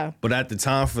 Yeah. But at the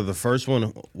time for the first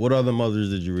one, what other mothers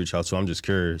did you reach out to? I'm just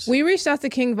curious. We reached out to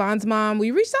King Von's mom.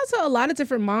 We reached out to a lot of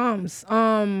different moms.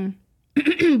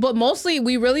 But mostly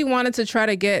we really wanted to try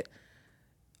to get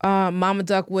Mama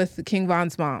Duck with King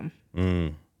Von's mom.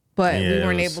 but Yeah, we it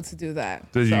weren't was- able to do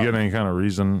that. Did you So- get any kind of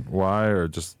reason why, or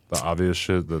just the obvious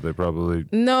shit that they probably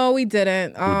No, we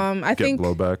didn't. I get think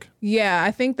blowback? Yeah,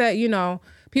 I think that,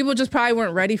 people just probably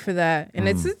weren't ready for that. And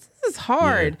it's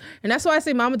hard. And that's why I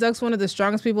say Mama Duck's one of the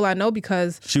strongest people I know,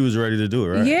 because She was ready to do it,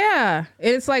 right? yeah,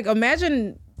 it's like,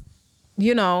 imagine,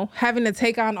 having to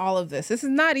take on all of this. This is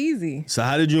not easy. So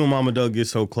how did you and Mama Duck get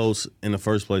so close in the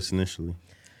first place initially?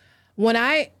 When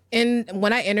I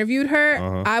interviewed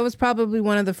her, I was probably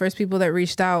one of the first people that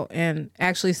reached out and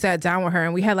actually sat down with her,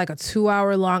 and we had like a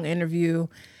 2-hour long interview.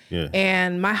 Yeah.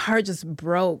 And my heart just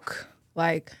broke.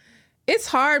 Like, it's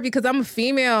hard because I'm a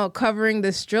female covering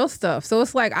this drill stuff. So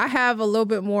it's like I have a little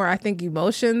bit more, I think,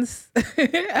 emotions.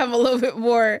 I have a little bit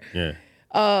more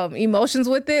emotions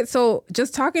with it. So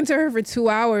just talking to her for 2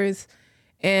 hours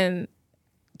and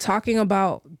talking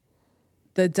about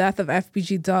the death of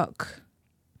FBG Duck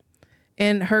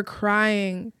and her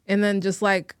crying, and then just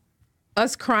like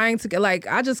us crying together, like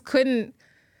I just couldn't.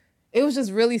 It was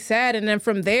just really sad. And then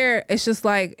from there, it's just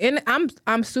like, and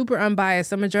I'm super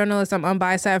unbiased. I'm a journalist. I'm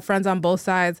unbiased. I have friends on both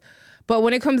sides. But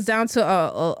when it comes down to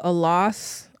a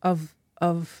loss of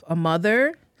a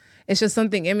mother, it's just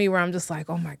something in me where I'm just like,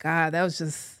 oh my God, it was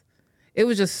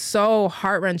just so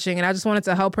heart-wrenching. And I just wanted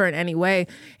to help her in any way.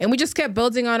 And we just kept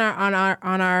building on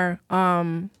our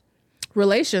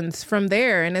relations from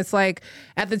there. And it's like,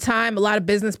 at the time, a lot of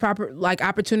business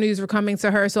opportunities were coming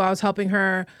to her, so I was helping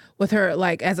her with her,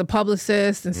 like, as a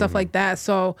publicist and stuff like that.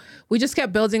 So we just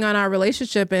kept building on our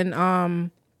relationship, and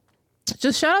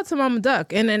just shout out to Mama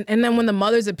Duck. And then when the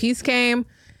Mothers of Peace came,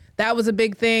 that was a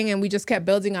big thing, and we just kept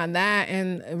building on that,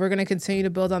 and we're going to continue to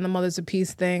build on the Mothers of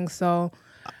Peace thing. So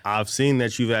I've seen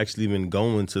that you've actually been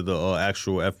going to the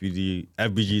actual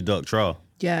FBG Duck trial.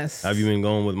 yes. Have you been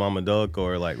going with Mama Duck,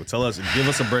 or give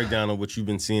us a breakdown of what you've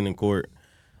been seeing in court?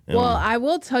 Well, I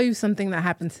will tell you something that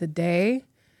happened today.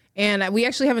 And we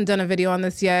actually haven't done a video on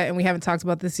this yet, and we haven't talked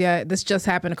about this yet. This just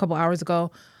happened a couple hours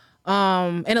ago.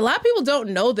 And a lot of people don't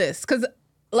know this because,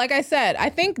 like I said, I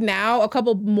think now a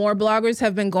couple more bloggers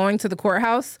have been going to the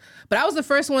courthouse, but I was the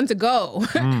first one to go.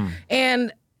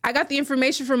 And I got the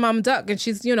information from Mama Duck, and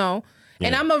she's, and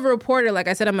I'm a reporter. Like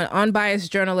I said, I'm an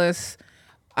unbiased journalist.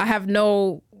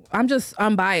 I'm just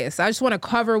unbiased. I just want to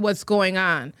cover what's going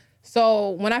on. So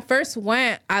when I first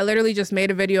went, I literally just made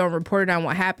a video and reported on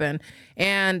what happened.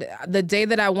 And the day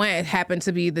that I went, it happened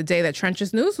to be the day that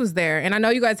Trench's News was there. And I know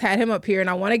you guys had him up here, and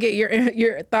I want to get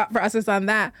your thought process on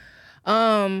that.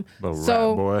 Little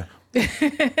rat boy.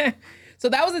 So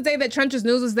that was the day that Trench's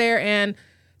News was there, and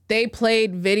they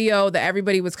played video that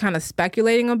everybody was kind of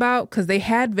speculating about, because they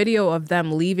had video of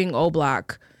them leaving O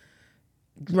Block,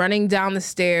 running down the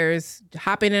stairs,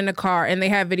 hopping in a car, and they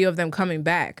had video of them coming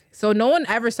back. So no one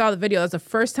ever saw the video. That's the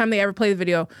first time they ever played the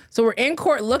video. So we're in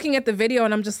court looking at the video,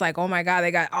 and I'm just like, oh my God,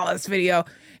 they got all this video.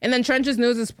 And then Trench's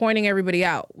News is pointing everybody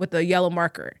out with a yellow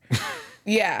marker.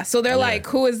 Yeah. So they're like,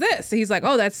 who is this? So he's like,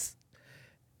 oh, that's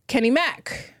Kenny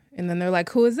Mack. And then they're like,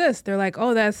 who is this? They're like,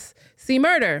 oh, that's C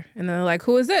Murder. And then they're like,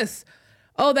 who is this?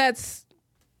 Oh, that's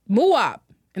Muwap.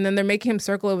 And then they're making him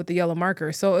circle it with the yellow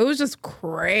marker. So it was just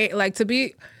great. Like, to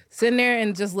be sitting there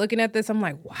and just looking at this, I'm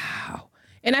like, wow.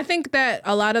 And I think that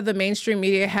a lot of the mainstream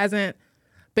media hasn't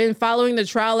been following the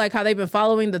trial like how they've been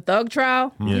following the Thug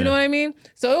trial. Yeah. You know what I mean?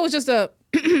 So it was just a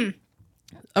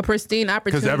pristine opportunity.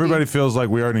 Because everybody feels like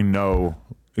we already know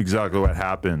exactly what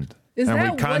happened. Is and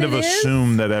that we kind what of it is?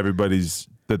 assume that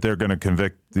that they're going to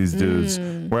convict these dudes.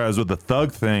 Whereas with the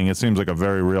Thug thing, it seems like a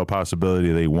very real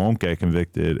possibility they won't get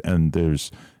convicted, and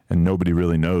nobody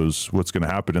really knows what's going to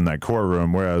happen in that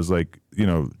courtroom. Whereas, like,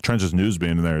 Trench's News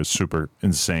being in there is super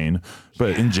insane.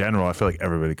 But in general, I feel like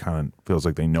everybody kind of feels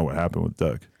like they know what happened with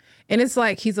Duck. And it's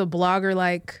like he's a blogger,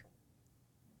 like,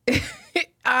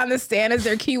 on the stand as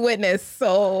their key witness.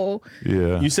 So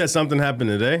Yeah. You said something happened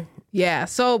today? yeah.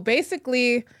 So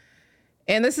basically,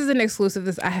 and this is an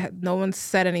exclusive. No one's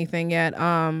said anything yet.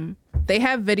 They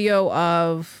have video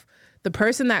of the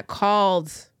person that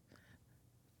called.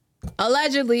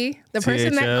 Allegedly, the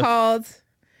person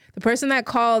that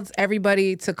called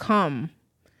everybody to come.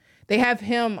 They have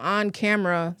him on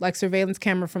camera, like surveillance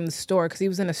camera from the store, because he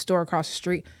was in a store across the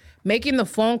street, making the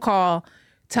phone call,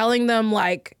 telling them,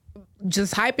 like,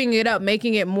 just hyping it up,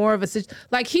 making it more of a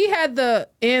like he had the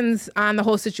ends on the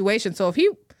whole situation. So let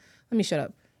me shut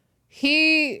up.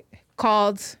 He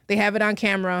called. They have it on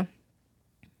camera,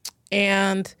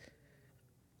 and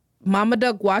Mama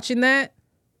Duck watching that.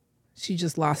 She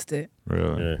just lost it.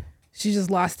 Really? Yeah. She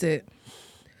just lost it.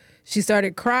 She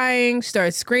started crying,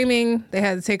 started screaming. They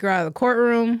had to take her out of the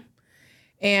courtroom.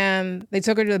 And they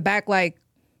took her to the back like,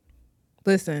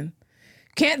 listen,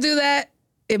 can't do that.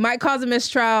 It might cause a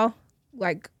mistrial.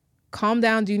 Like, calm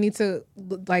down. Do you need to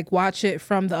like watch it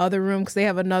from the other room? Because they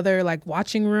have another like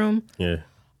watching room. Yeah.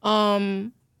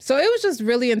 So it was just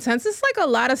really intense. It's like a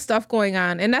lot of stuff going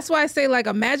on. And that's why I say, like,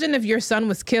 imagine if your son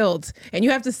was killed and you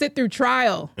have to sit through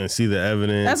trial. And see the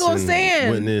evidence. That's what I'm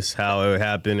saying. Witness how it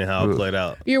happened and how it played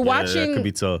out. You're that watching could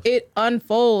be tough. it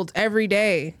unfold every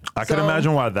day. I can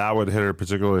imagine why that would hit her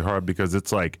particularly hard, because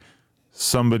it's like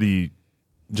somebody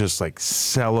just like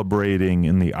celebrating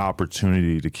in the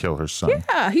opportunity to kill her son.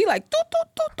 Yeah, he like, doot,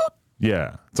 doot, doot, doot.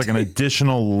 Yeah, it's like an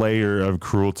additional layer of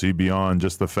cruelty beyond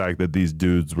just the fact that these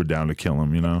dudes were down to kill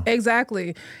him, you know?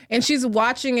 Exactly. And she's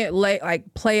watching it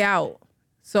like play out.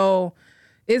 So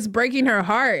it's breaking her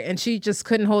heart, and she just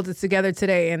couldn't hold it together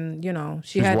today. And, you know,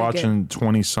 she's watching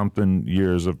 20-something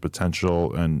years of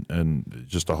potential and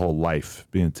just a whole life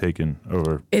being taken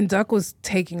over. And Duck was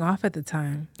taking off at the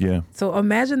time. Yeah. So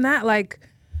imagine that. Like,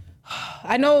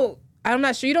 I'm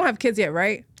not sure. You don't have kids yet,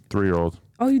 right? 3-year-old.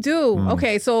 Oh, you do?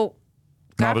 Okay, so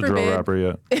God Not a forbid. drill rapper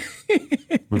yet.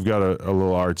 We've got a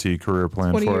little RT career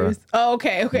plan 20 for years. her. Oh,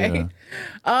 okay.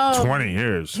 Yeah. 20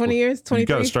 years. 20 years? You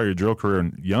got 23? to start your drill career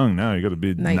young now. You got to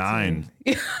be 9.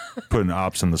 Putting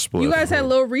ops in the split. You guys had a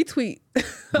little retweet.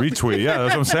 Retweet. Yeah,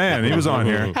 that's what I'm saying. He was on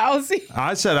here. How's he?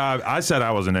 I said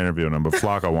I wasn't interviewing him, but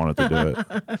Flacco wanted to do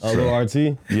it. A little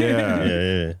RT? Yeah.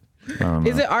 Yeah. I don't know.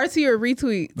 Is it RT or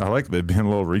retweet? I like it being a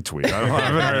little retweet. I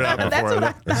haven't heard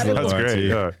that before. That's great.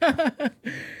 Yeah.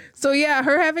 So yeah,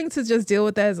 her having to just deal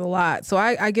with that is a lot. So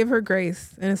I give her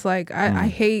grace. And it's like, I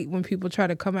hate when people try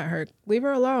to come at her. Leave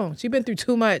her alone. She's been through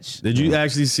too much. Did you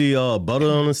actually see Butter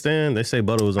on the stand? They say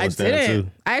Butter was on the stand didn't.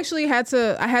 too. I actually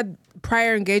I had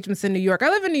prior engagements in New York. I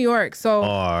live in New York, so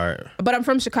All right. but I'm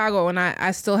from Chicago, and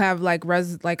I still have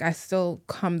I still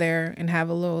come there and have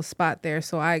a little spot there,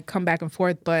 so I come back and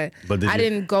forth. But I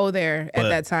didn't go there at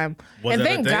that time. was And that a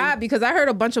thank thing? God, because I heard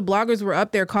a bunch of bloggers were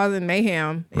up there causing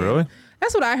mayhem. Really?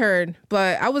 That's what I heard,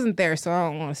 but I wasn't there, so I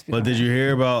don't want to speak. But did you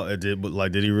hear about it?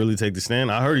 Did he really take the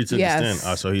stand? I heard he took the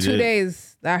stand. So he did. 2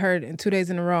 days. I heard in 2 days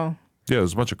in a row. Yeah,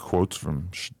 there's a bunch of quotes from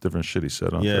different shit he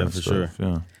said on there. Yeah, and for stuff. sure.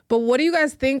 Yeah. But what do you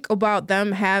guys think about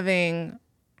them having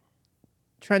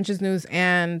Trenches News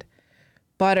and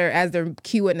Butter as their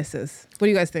key witnesses? What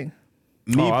do you guys think?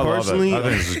 Me I personally, love it.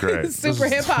 I think this is great. Super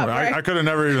hip-hop, right? I could have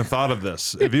never even thought of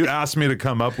this. If you asked me to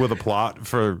come up with a plot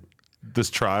for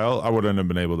this trial, I wouldn't have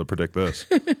been able to predict this.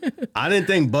 I didn't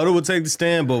think Butter would take the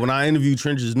stand, but when I interviewed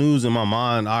Trenches News in my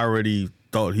mind, I already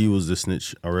thought he was the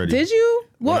snitch already. Did you?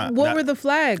 What Well, were the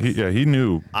flags? He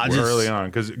knew I just- early on.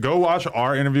 Because go watch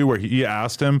our interview where he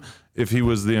asked him if he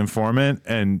was the informant,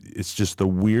 and it's just the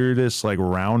weirdest like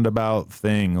roundabout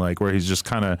thing, like where he's just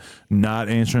kind of not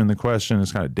answering the question,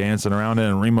 is kind of dancing around it,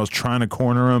 and Remo's trying to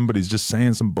corner him, but he's just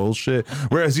saying some bullshit.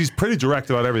 Whereas he's pretty direct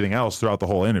about everything else throughout the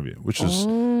whole interview, which is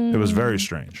it was very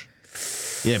strange.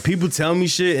 Yeah, people tell me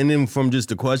shit, and then from just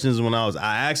the questions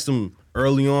I asked him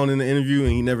early on in the interview,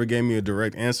 and he never gave me a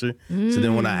direct answer. So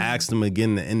then when I asked him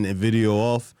again to end the video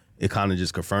off, it kind of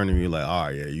just confirmed to me, like, all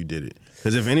right, yeah, you did it.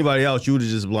 Because if anybody else, you would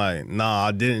have just been like, nah,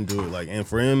 I didn't do it. Like, and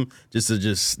for him just to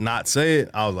just not say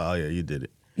it, I was like, oh yeah, you did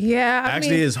it. Yeah,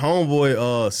 Actually, his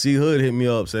homeboy C Hood hit me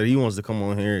up, said he wants to come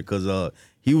on here because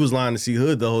he was lying to C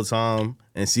Hood the whole time,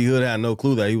 and C Hood had no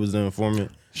clue that he was the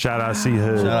informant. Shout out C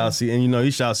Hood. Shout out C, and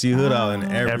he shot C Hood out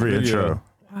in every video. intro.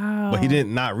 Wow. But he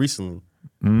didn't, not recently.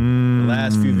 The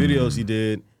last few videos he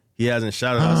did, he hasn't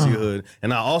shouted out C Hood.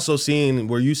 And I also seen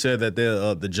where you said that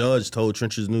the judge told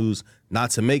Trenches News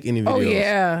not to make any videos. Oh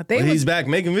yeah, But he's back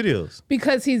making videos.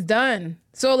 because he's done.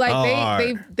 So like all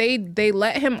right. they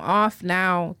let him off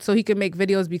now so he can make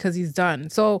videos because he's done.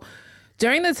 So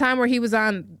during the time where he was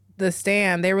on the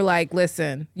stand, they were like,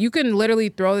 listen, you can literally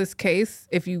throw this case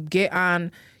if you get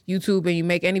on YouTube and you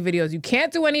make any videos. You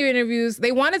can't do any interviews.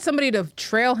 They wanted somebody to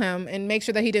trail him and make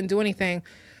sure that he didn't do anything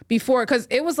before, because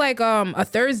it was like a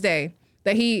Thursday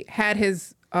that he had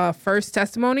his first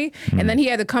testimony, and then he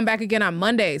had to come back again on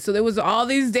Monday. So there was all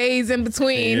these days in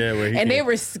between, and they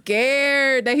were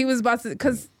scared that he was about to,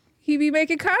 because he be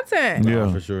making content.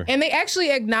 Yeah, For sure. And they actually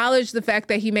acknowledged the fact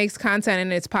that he makes content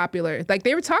and it's popular. Like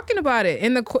they were talking about it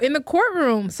in the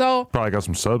courtroom. So probably got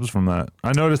some subs from that.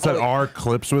 I noticed that our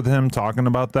clips with him talking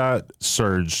about that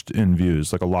surged in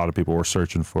views. Like a lot of people were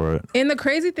searching for it. And the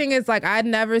crazy thing is, like, I'd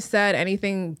never said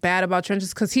anything bad about Trenches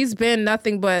because he's been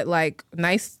nothing but like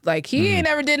nice. Like he ain't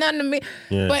ever did nothing to me.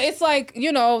 Yeah. But it's like,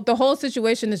 the whole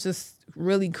situation is just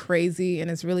really crazy and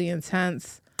it's really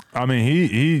intense. I mean,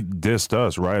 he dissed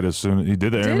us right as soon as he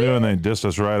did the interview, and then he dissed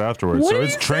us right afterwards. What So did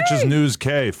it's he Trenches say? News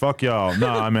K. Fuck y'all. No,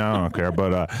 I mean, I don't care.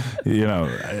 But,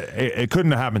 it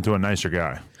couldn't have happened to a nicer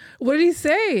guy. What did he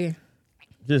say?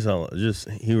 Just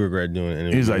he regret doing the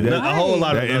interview. He's like, a whole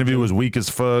lot of that interview was weak as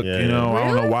fuck. Yeah, you know, yeah. I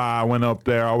don't know Really? why I went up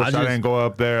there. I wish I didn't go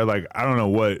up there. Like, I don't know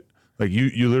what. Like,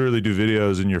 you literally do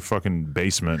videos in your fucking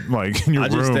basement, like in your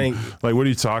room. just think like, what are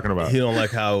you talking about? He don't like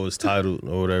how it was titled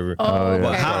or whatever. Oh,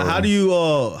 But okay. how do you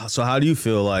how do you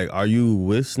feel? Like, are you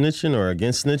with snitching or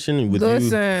against snitching? With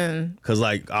Listen. Because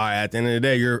like, all right, at the end of the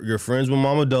day, you're friends with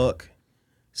Mama Duck.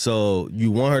 So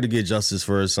you want her to get justice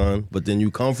for her son, but then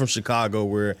you come from Chicago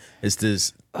where it's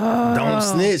this don't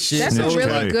snitch shit. That's Snitch a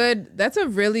really right. good. That's a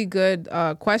really good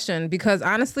question because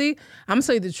honestly, I'm gonna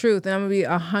tell you the truth, and I'm gonna be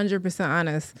 100%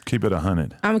 honest. Keep it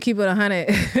 100. I'm gonna keep it 100.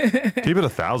 Keep it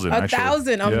 1,000. A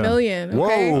thousand, a million. Whoa.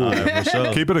 Okay? All right, for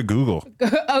sure. Keep it a Google.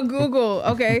 A Google.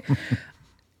 Okay.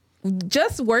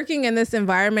 Just working in this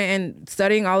environment and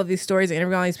studying all of these stories and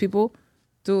interviewing all these people,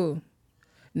 dude,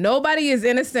 nobody is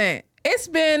innocent. It's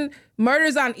been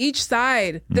murders on each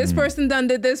side. This person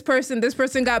did this person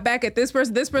got back at this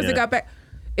person Yeah. got back.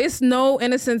 It's no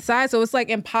innocent side. So it's like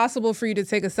impossible for you to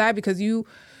take a side because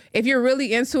if you're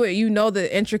really into it, you know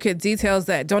the intricate details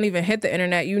that don't even hit the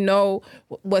internet. You know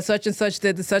what such and such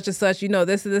did to such and such. You know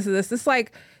this and this and this. It's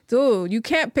like, dude, you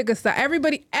can't pick a side.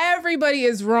 Everybody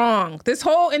is wrong. This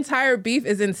whole entire beef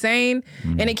is insane,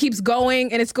 and it keeps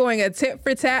going, and it's going a tit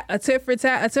for tat, a tit for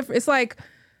tat, a tit for. It's like,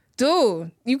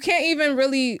 dude, you can't even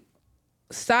really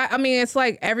side. I mean, it's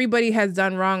like everybody has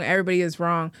done wrong. Everybody is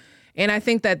wrong. And I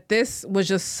think that this was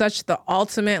just such the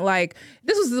ultimate, like,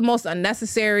 this was the most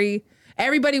unnecessary.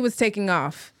 Everybody was taking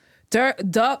off.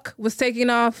 Duck was taking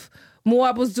off.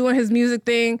 Moab was doing his music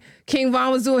thing. King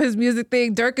Von was doing his music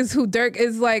thing. Dirk is who Dirk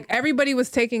is. Like, everybody was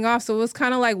taking off. So it was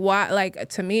kind of like, why? Like,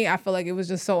 to me, I feel like it was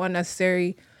just so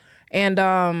unnecessary. And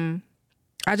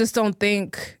I just don't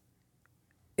think,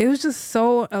 it was just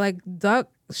so, like, Duck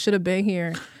should have been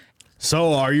here.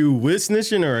 So are you with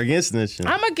snitching or against snitching?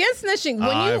 I'm against snitching.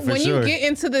 For When sure. you get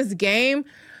into this game,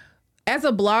 as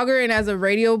a blogger and as a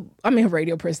radio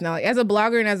personality, as a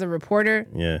blogger and as a reporter,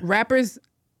 Yeah. rappers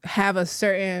have a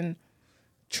certain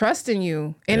trust in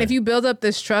you. And Yeah. if you build up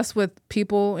this trust with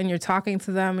people and you're talking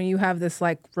to them and you have this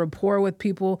like rapport with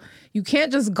people, you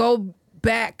can't just go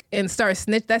back and start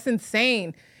snitch. That's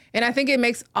insane. And I think it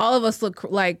makes all of us look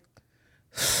like,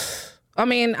 I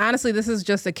mean, honestly, this is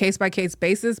just a case-by-case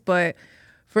basis, but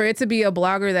for it to be a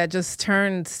blogger that just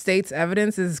turned state's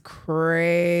evidence is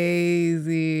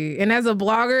crazy. And as a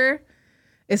blogger,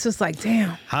 it's just like,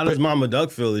 damn. How does Mama Duck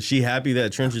feel? Is she happy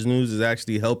that Trenches News is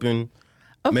actually helping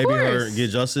Of maybe course. her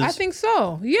get justice? I think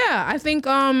so. Yeah, I think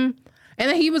and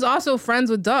then he was also friends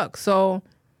with Duck. So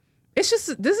it's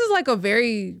just, this is like a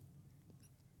very,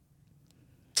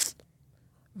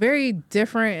 very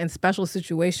different and special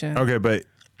situation. Okay, but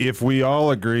if we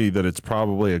all agree that it's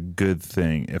probably a good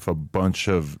thing if a bunch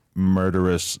of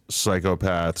murderous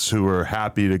psychopaths who are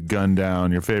happy to gun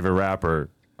down your favorite rapper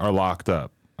are locked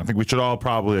up, I think we should all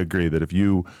probably agree that if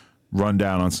you run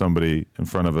down on somebody in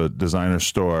front of a designer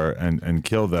store and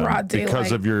kill them Broad daylight.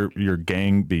 because of your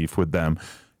gang beef with them,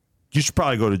 you should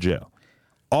probably go to jail.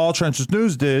 All Trenches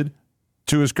News did,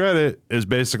 to his credit, is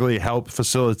basically help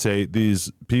facilitate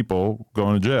these people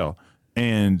going to jail.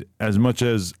 And as much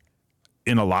as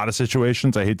in a lot of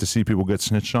situations, I hate to see people get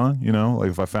snitched on, you know,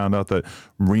 like if I found out that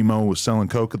Remo was selling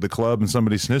coke at the club and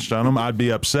somebody snitched on him, I'd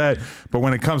be upset. But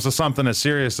when it comes to something as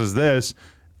serious as this,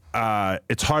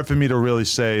 it's hard for me to really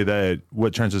say that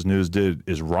what Trenches News did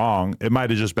is wrong. It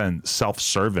might have just been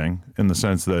self-serving in the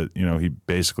sense that, you know, he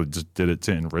basically just did it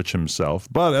to enrich himself.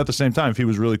 But at the same time, if he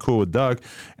was really cool with Duck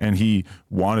and he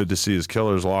wanted to see his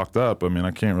killers locked up, I mean,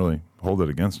 I can't really hold it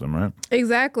against him, right?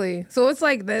 Exactly. So it's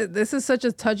like this is such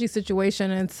a touchy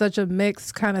situation and such a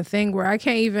mixed kind of thing where I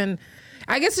can't even,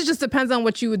 I guess it just depends on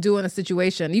what you would do in a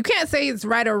situation. You can't say it's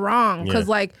right or wrong because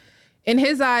like in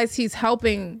his eyes, he's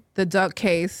helping the Duck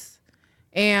case.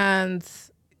 And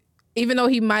even though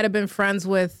he might have been friends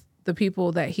with the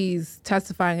people that he's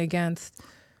testifying against.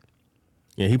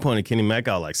 Yeah, he pointed Kenny Mack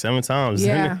out like 7 times.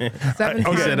 Yeah. 7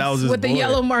 times said that was his with the boy.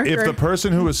 yellow marker. If the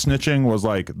person who was snitching was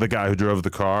like the guy who drove the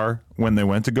car when they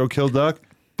went to go kill Duck,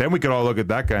 then we could all look at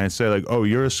that guy and say like, oh,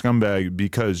 you're a scumbag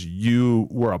because you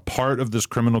were a part of this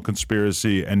criminal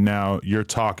conspiracy and now you're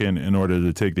talking in order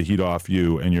to take the heat off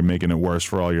you and you're making it worse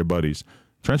for all your buddies.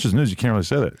 Trenches News, you can't really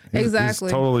say that. Exactly.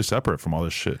 He's totally separate from all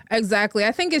this shit. Exactly.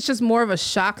 I think it's just more of a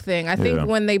shock thing. I think Yeah.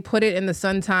 when they put it in the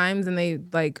Sun Times and they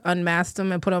like unmasked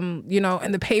him and put him, you know,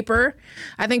 in the paper,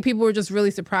 I think people were just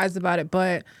really surprised about it.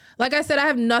 But like I said, I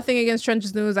have nothing against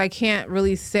Trenches News. I can't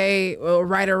really say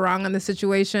right or wrong in the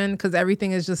situation because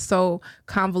everything is just so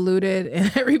convoluted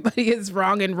and everybody is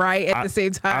wrong and right at the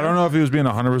same time. I don't know if he was being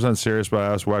 100% serious, but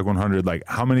I asked WAG 100, like,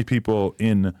 how many people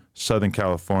in Southern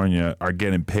California are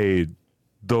getting paid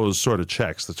those sort of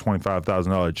checks, the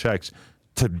 $25,000 checks,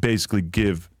 to basically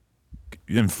give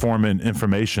informant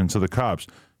information to the cops?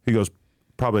 He goes,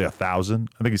 probably 1,000.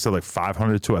 I think he said like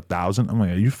 500 to 1,000. I'm like,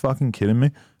 are you fucking kidding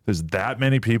me? There's that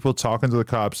many people talking to the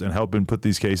cops and helping put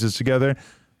these cases together.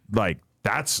 Like,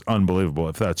 that's unbelievable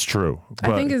if that's true.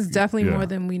 I think it's definitely more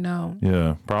than we know.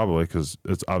 Yeah, probably, because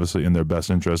it's obviously in their best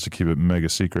interest to keep it mega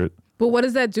secret. But what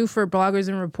does that do for bloggers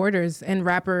and reporters and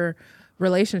rapper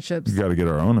relationships? You got to get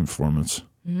our own informants.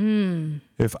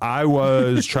 If I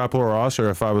was Trapper Ross or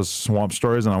if I was Swamp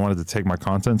Stories and I wanted to take my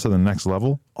content to the next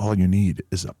level, all you need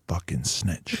is a fucking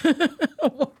snitch.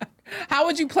 How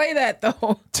would you play that,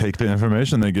 though? Take the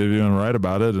information they give you and write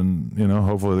about it, and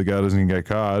hopefully the guy doesn't get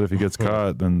caught. If he gets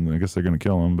caught, then I guess they're gonna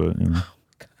kill him. But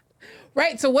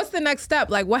Right. So what's the next step?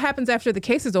 Like, what happens after the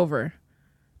case is over?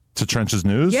 To Trench's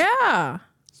News? Yeah.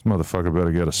 This motherfucker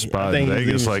better get a spot in he's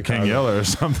Vegas leaving like King Chicago. Yella or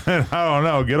something. I don't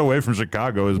know. Get away from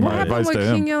Chicago is What my happened advice with to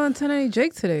him. King Yella and 1080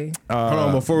 Jake today? Hold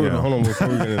on, before we get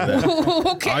into that.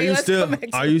 Okay, Are you let's still? go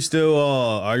back to Are you still?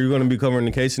 Are you going to be covering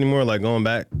the case anymore? Like going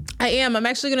back? I am. I'm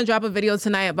actually going to drop a video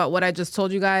tonight about what I just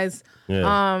told you guys.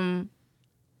 Yeah.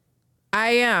 I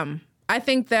am. I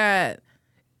think that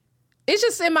it's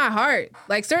just in my heart.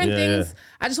 Like certain things,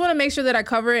 I just want to make sure that I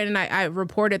cover it and I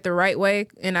report it the right way.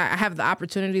 And I have the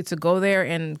opportunity to go there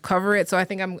and cover it. So I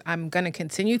think I'm going to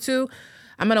continue to.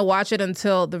 I'm going to watch it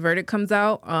until the verdict comes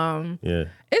out.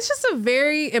 It's just a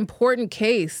very important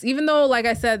case. Even though, like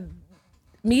I said,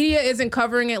 media isn't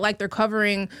covering it like they're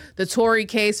covering the Tory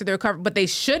case, or but they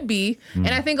should be. And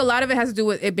I think a lot of it has to do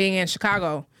with it being in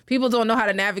Chicago. People don't know how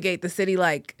to navigate the city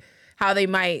like how they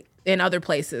might in other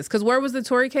places. Because where was the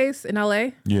Tory case? In LA?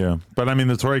 Yeah. But I mean,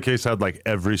 the Tory case had like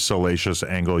every salacious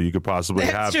angle you could possibly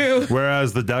have. True.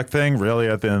 Whereas the Duck thing, really,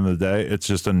 at the end of the day, it's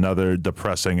just another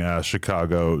depressing ass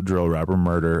Chicago drill rapper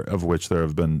murder, of which there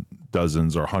have been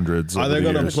dozens or hundreds. Are they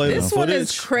going to play This the one footage?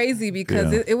 is crazy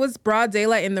because Yeah. it was broad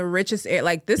daylight in the richest area.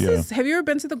 Like this is, have you ever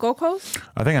been to the Gold Coast?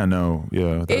 I think I know.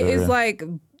 Yeah. that It is area. like,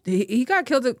 he got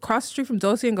killed across the street from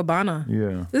Dolce & Gabbana.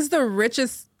 Yeah. This is the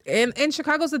richest, and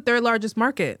Chicago's the third largest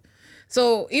market.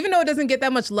 So even though it doesn't get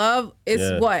that much love,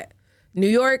 it's what? New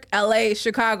York, LA,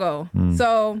 Chicago.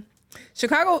 So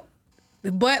Chicago,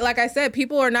 but like I said,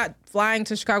 people are not flying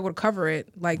to Chicago to cover it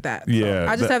like that. So Yeah,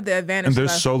 I just have the advantage. And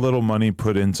there's left. so little money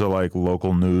put into like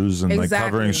local news and like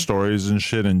covering Exactly. stories and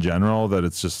shit in general that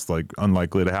it's just like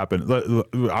unlikely to happen.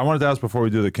 I wanted to ask before we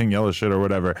do the King Yella shit or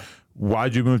whatever,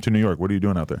 why'd you move to New York? What are you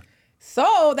doing out there?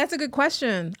 So that's a good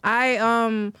question.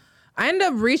 I ended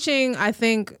up reaching, I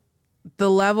think,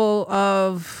 the level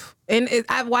of, and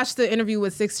I've watched the interview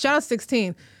with shout out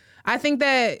 16. I think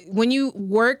that when you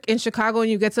work in Chicago and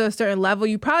you get to a certain level,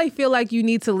 you probably feel like you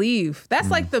need to leave.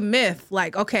 That's like the myth.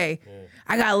 Like, okay,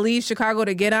 I gotta leave Chicago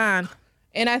to get on.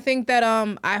 And I think that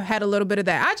I've had a little bit of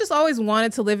that. I just always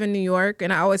wanted to live in New York,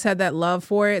 and I always had that love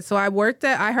for it. So I worked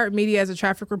at iHeartMedia as a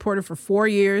traffic reporter for 4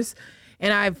 years.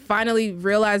 And I finally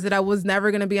realized that I was never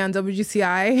going to be on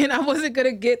WGCI, and I wasn't going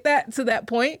to get that to that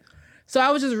point. So I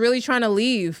was just really trying to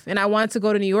leave, and I wanted to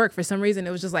go to New York for some reason.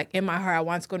 It was just like in my heart, I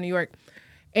wanted to go to New York.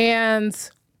 And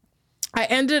I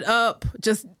ended up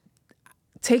just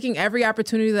taking every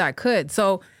opportunity that I could.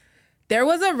 So there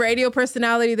was a radio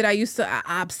personality that I used to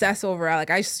obsess over. I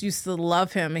just used to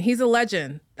love him, and he's a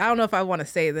legend. I don't know if I want to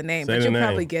say the name, but you'll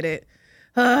probably get it.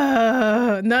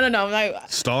 No. Like,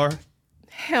 Star?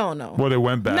 hell no. What, it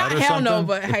went bad Not or hell something? no,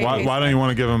 but hey, why don't you want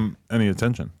to give him any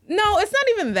attention? No, it's not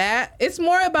even that. It's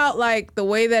more about like the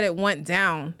way that it went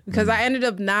down, because I ended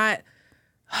up not.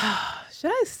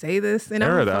 Should I say this? And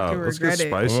Air I'm it fucking out. Let's regret get it.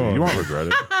 spicy. You won't regret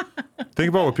it. Think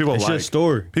about what people It's like. your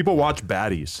story. People watch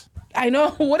baddies. I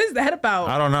know. What is that about?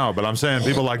 I don't know, but I'm saying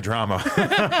people like drama.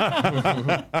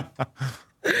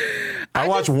 I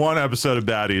watched one episode of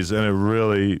Baddies and it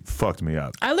really fucked me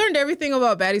up. I learned everything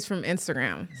about baddies from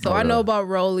Instagram. So I know about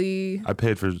Rolly. I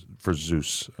paid for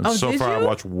Zeus. And Oh, so did far I you?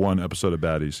 watched one episode of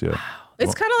Baddies, yeah.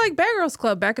 It's kind of like Bad Girls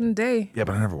Club back in the day. Yeah,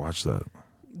 but I never watched that.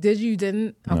 Did you?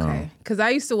 Didn't? Okay. Because I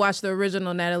used to watch the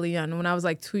original Natalie Young when I was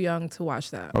like too young to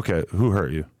watch that. Okay, who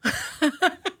hurt you?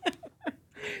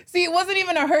 See, it wasn't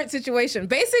even a hurt situation.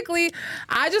 Basically,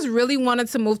 I just really wanted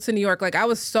to move to New York. Like, I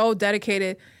was so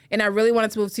dedicated, and I really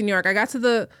wanted to move to New York. I got to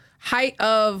the height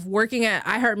of working at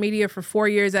iHeartMedia for 4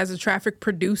 years as a traffic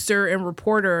producer and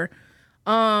reporter.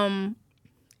 And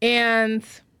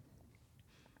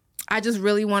I just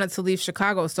really wanted to leave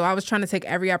Chicago. So I was trying to take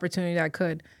every opportunity I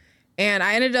could. And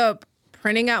I ended up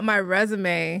printing out my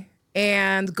resume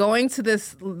and going to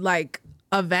this, like,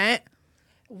 event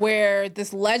where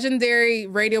this legendary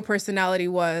radio personality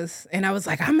was, and I was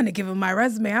like, I'm gonna give him my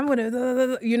resume. I'm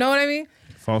gonna, you know what I mean?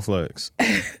 Fun flex.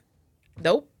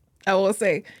 Nope. I will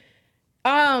say.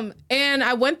 And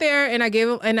I went there and I gave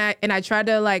him and I tried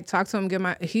to like talk to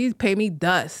him, he paid me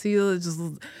dust. He was just,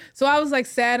 so I was like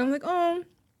sad. I'm like, oh,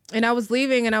 and I was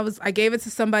leaving and I gave it to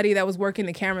somebody that was working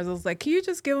the cameras. I was like, can you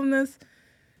just give him this?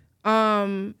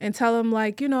 And tell him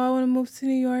like, I want to move to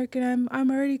New York and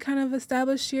I'm already kind of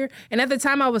established here. And at the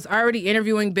time I was already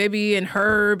interviewing Bibby and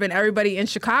Herb and everybody in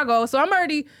Chicago. So I'm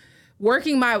already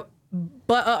working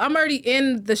but I'm already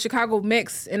in the Chicago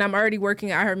mix and I'm already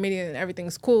working at iHeartMedia and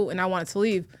everything's cool and I wanted to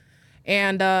leave.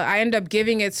 And I ended up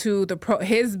giving it to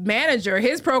his manager,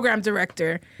 his program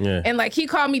director. Yeah. And like he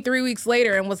called me 3 weeks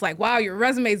later and was like, wow, your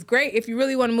resume is great. If you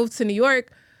really want to move to New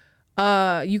York,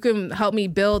 you can help me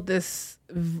build this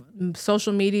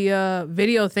social media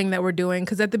video thing that we're doing.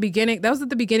 Because that was at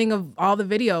the beginning of all the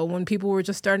video when people were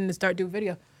just starting to do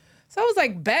video. So I was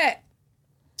like, bet.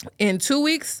 In 2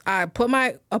 weeks, I put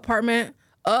my apartment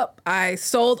up. I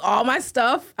sold all my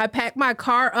stuff. I packed my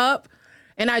car up,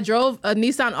 and I drove a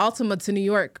Nissan Altima to New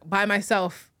York by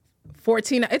myself.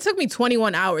 It took me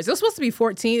 21 hours. It was supposed to be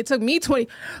 14. It took me 20.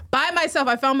 By myself,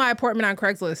 I found my apartment on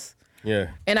Craigslist.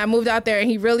 Yeah. And I moved out there, and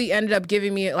he really ended up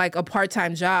giving me like a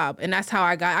part-time job, and that's how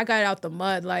I got out the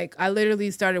mud. Like I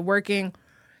literally started working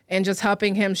and just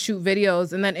helping him shoot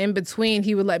videos, and then in between,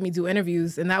 he would let me do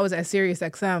interviews, and that was at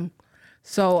SiriusXM.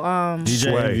 So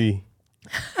DJ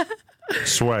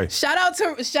Sway. Shout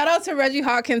out to Reggie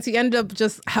Hawkins. He ended up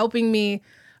just helping me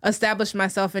establish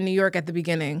myself in New York at the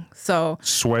beginning. So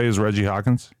Sway is Reggie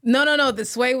Hawkins? No. The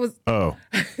Sway was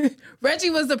Reggie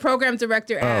was the program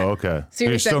director at okay.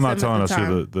 Sirius You're still not XM telling at us the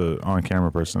who the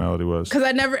on-camera personality was. Because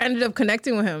I never ended up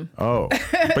connecting with him. Oh.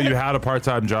 But you had a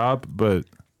part-time job, but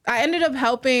I ended up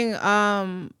helping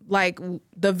like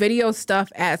the video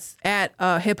stuff at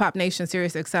Hip Hop Nation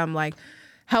Sirius XM, like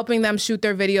helping them shoot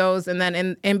their videos, and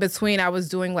then in between I was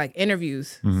doing like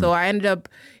interviews. Mm-hmm. So I ended up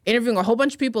interviewing a whole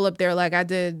bunch of people up there. Like I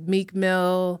did Meek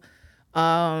Mill,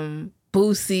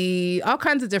 Boosie, all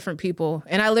kinds of different people.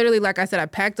 And I literally, like I said, I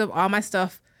packed up all my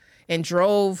stuff and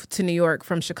drove to New York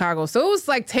from Chicago. So it was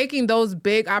like taking those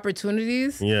big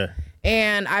opportunities. Yeah.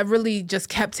 And I really just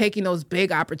kept taking those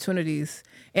big opportunities.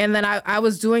 And then I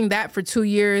was doing that for 2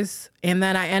 years. And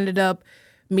then I ended up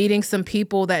meeting some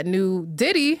people that knew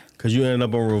Diddy. Because you ended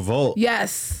up on Revolt.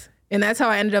 Yes. And that's how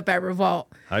I ended up at Revolt.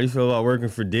 How do you feel about working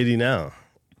for Diddy now?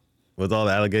 With all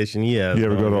the allegation he has. You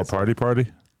ever go to a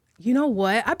party? You know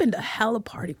what? I've been to hella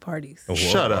parties. Oh,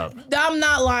 shut up. I'm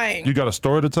not lying. You got a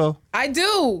story to tell? I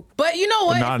do. But you know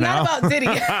what? Not It's now. not about Diddy.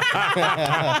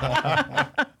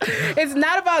 It's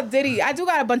not about Diddy. I do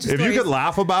got a bunch of If stories. you could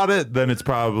laugh about it, then it's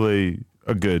probably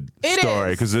a good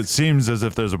story, because it seems as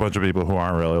if there's a bunch of people who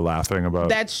aren't really laughing about it.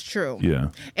 That's true. Yeah.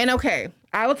 And okay,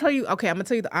 I will tell you, I'm going to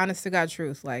tell you the honest to God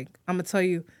truth. Like, I'm going to tell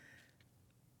you,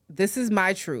 this is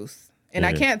my truth. And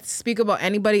I can't speak about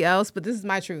anybody else, but this is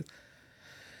my truth.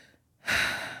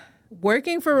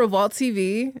 Working for Revolt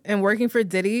TV and working for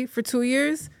Diddy for 2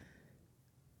 years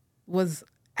was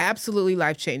absolutely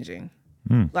life-changing.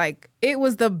 Like, it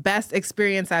was the best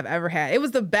experience I've ever had. It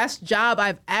was the best job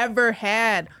I've ever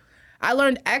had. I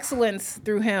learned excellence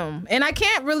through him. And I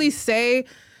can't really speak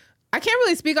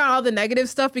on all the negative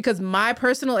stuff, because my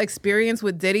personal experience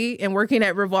with Diddy and working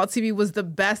at Revolt TV was the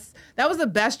best. That was the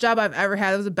best job I've ever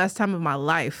had. It was the best time of my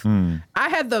life. I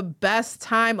had the best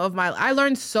time of my life. I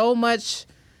learned so much.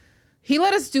 He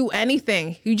let us do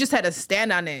anything. You just had to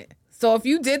stand on it. So if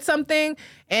you did something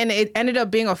and it ended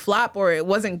up being a flop or it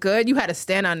wasn't good, you had to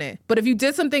stand on it. But if you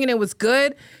did something and it was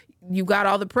good, you got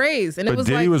all the praise. And But it was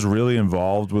Diddy like, was really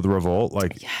involved with Revolt?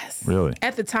 Like, yes. Really?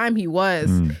 At the time he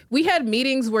was. We had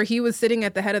meetings where he was sitting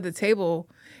at the head of the table.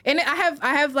 And I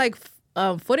have like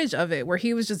footage of it where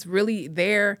he was just really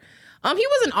there. He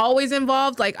wasn't always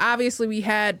involved. Like, obviously we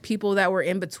had people that were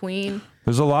in between.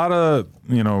 There's a lot of,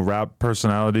 rap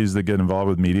personalities that get involved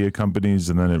with media companies,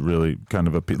 and then it really kind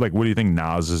of like, what do you think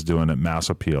Nas is doing at Mass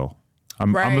Appeal?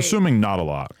 I'm assuming not a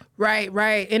lot.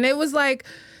 Right. And it was like,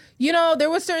 there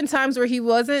were certain times where he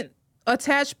wasn't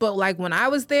attached, but like when I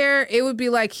was there, it would be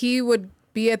like he would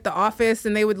be at the office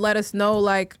and they would let us know,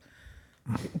 like,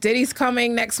 Diddy's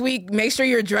coming next week. Make sure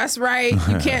you're dressed right.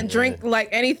 You can't drink like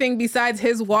anything besides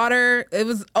his water. It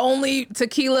was only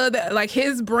tequila, that like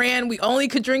his brand. We only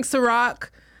could drink Ciroc,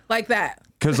 like that.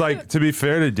 Because, like, to be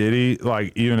fair to Diddy,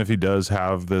 like, even if he does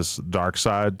have this dark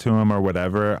side to him or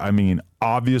whatever, I mean,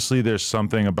 obviously there's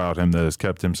something about him that has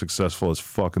kept him successful as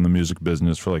fuck in the music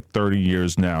business for like 30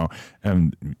 years now.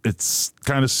 And it's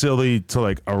kind of silly to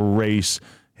like erase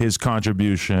his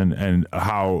contribution and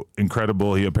how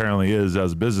incredible he apparently is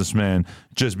as a businessman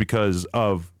just because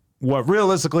of what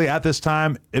realistically at this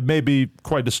time, it may be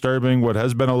quite disturbing what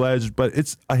has been alleged, but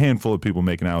it's a handful of people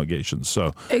making allegations.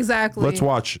 So exactly. let's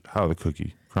watch how the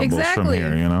cookie crumbles from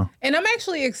here, you know? And I'm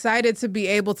actually excited to be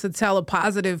able to tell a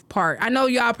positive part. I know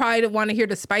y'all probably don't want to hear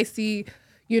the spicy,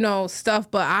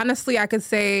 stuff, but honestly, I could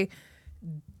say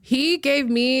he gave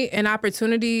me an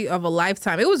opportunity of a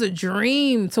lifetime. It was a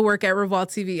dream to work at Revolt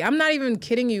TV. I'm not even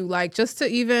kidding you. Like, just to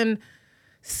even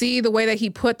see the way that he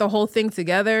put the whole thing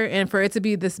together and for it to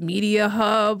be this media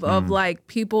hub of like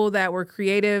people that were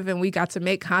creative and we got to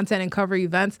make content and cover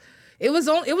events. It was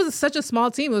such a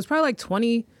small team. It was probably like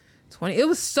 20. It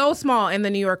was so small in the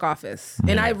New York office.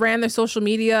 And I ran their social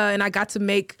media and I got to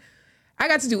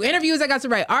do interviews, I got to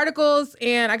write articles,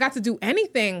 and I got to do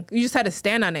anything. You just had to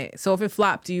stand on it. So if it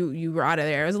flopped, you were out of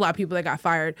there. There's a lot of people that got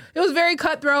fired. It was very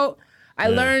cutthroat. I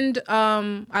learned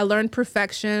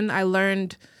perfection. I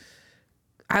learned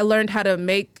how to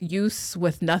make use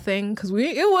with nothing because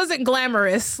it wasn't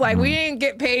glamorous. Like we didn't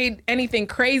get paid anything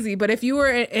crazy. But if you were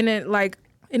in it like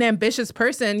an ambitious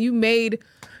person, you made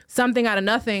something out of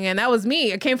nothing, and that was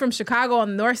me. I came from Chicago on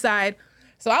the north side,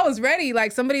 so I was ready.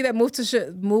 Like somebody that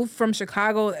moved from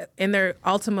Chicago in their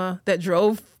Altima that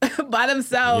drove by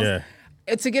themselves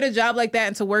to get a job like that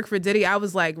and to work for Diddy. I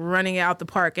was like running out the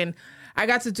park, and I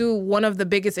got to do one of the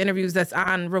biggest interviews that's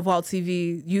on Revolt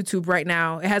TV YouTube right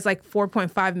now. It has like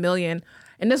 4.5 million,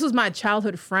 and this was my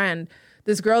childhood friend.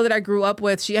 This girl that I grew up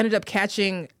with. She ended up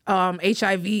catching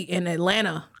HIV in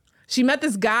Atlanta. She met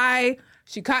this guy.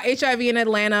 She caught HIV in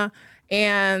Atlanta,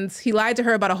 and he lied to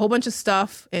her about a whole bunch of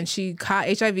stuff, and she caught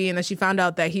HIV, and then she found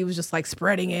out that he was just like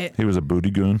spreading it. He was a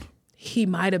booty goon? He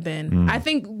might have been. I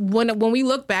think when we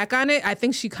look back on it, I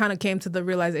think she kind of came to the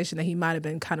realization that he might have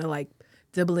been kind of like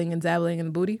dibbling and dabbling in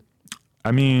the booty.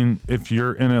 I mean, if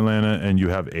you're in Atlanta and you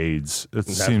have AIDS, it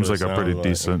seems like a pretty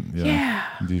decent,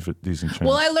 decent chance.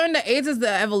 Well, I learned that AIDS is the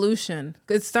evolution.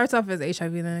 It starts off as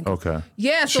HIV, then. Okay.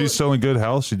 Yeah. So she's still in good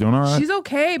health. She's doing all right. She's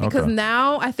okay because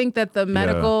now I think that the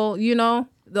medical,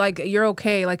 like you're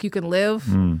okay, like you can live.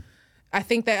 I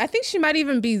think she might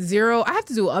even be 0. I have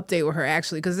to do an update with her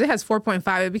actually because it has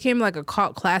 4.5. It became like a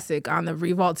cult classic on the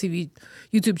Revolt TV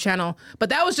YouTube channel. But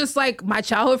that was just like my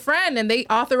childhood friend, and they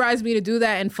authorized me to do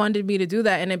that and funded me to do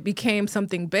that, and it became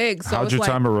something big. So how'd your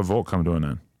time at Revolt come to an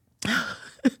end?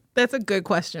 That's a good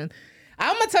question.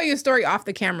 I'm gonna tell you a story off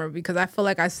the camera because I feel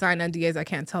like I signed NDAs. I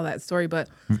can't tell that story, but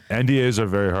NDAs are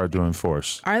very hard to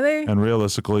enforce. Are they? And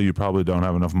realistically, you probably don't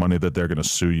have enough money that they're gonna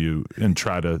sue you and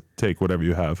try to take whatever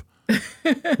you have.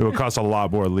 It would cost a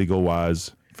lot more legal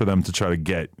wise for them to try to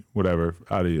get whatever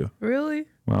out of you. Really?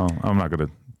 Well, I'm not gonna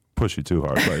push you too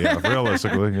hard, but yeah,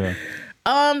 realistically,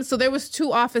 yeah. So there was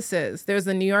 2 offices. There was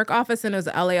the New York office and there was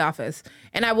the LA office.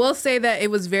 And I will say that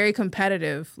it was very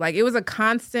competitive. Like it was a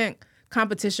constant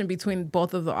competition between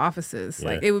both of the offices. Yeah.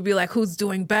 Like it would be like, who's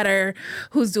doing better?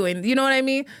 Who's doing, you know what I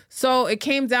mean? So it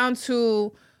came down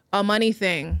to a money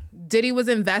thing. Diddy was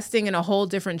investing in a whole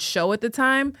different show at the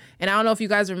time. And I don't know if you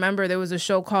guys remember, there was a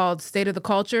show called State of the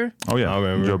Culture. Oh yeah, I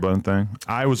remember. Joe Budden thing.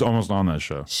 I was almost on that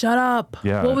show. Shut up.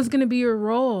 Yeah. What was going to be your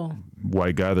role?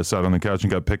 White guy that sat on the couch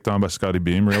and got picked on by Scotty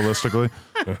Beam, realistically.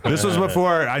 This was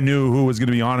before I knew who was going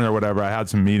to be on it or whatever. I had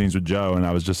some meetings with Joe, and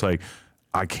I was just like,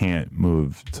 I can't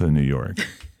move to New York.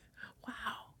 Wow.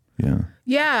 Yeah.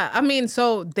 Yeah. I mean,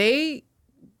 so they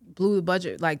blew the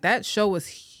budget. Like that show was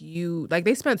huge. Like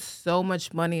they spent so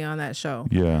much money on that show.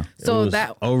 Yeah. So it was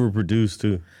that overproduced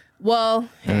too. Well,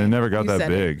 and it never got that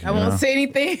big. I won't say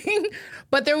anything.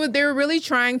 But they were really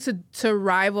trying to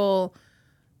rival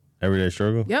Everyday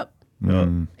Struggle. Yep.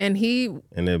 And he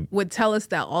would tell us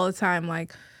that all the time.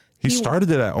 Like he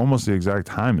started it at almost the exact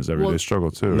time as Everyday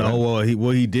Struggle too. No, right? well,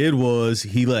 what he did was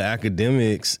he let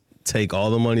academics take all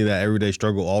the money that Everyday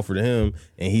Struggle offered him,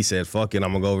 and he said, fuck it,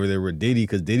 I'm gonna go over there with Diddy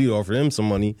because Diddy offered him some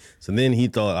money. So then he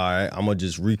thought, all right, I'm gonna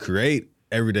just recreate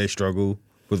Everyday Struggle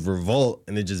with Revolt,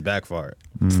 and it just backfired.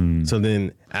 So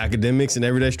then academics and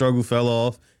Everyday Struggle fell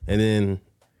off, and then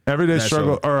Everyday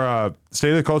Struggle or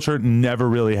State of the Culture never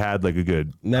really had like a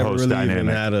good host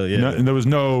dynamic. And there was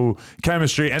no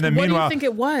chemistry. And then what meanwhile, do you think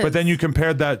it was? But then you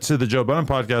compared that to the Joe Budden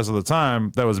podcast at the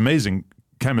time. That was amazing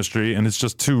chemistry, and it's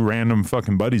just 2 random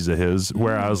fucking buddies of his.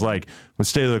 Where I was like, with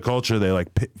State of the Culture, they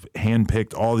like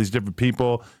handpicked all these different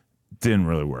people. Didn't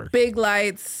really work. Big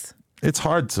lights. It's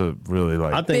hard to really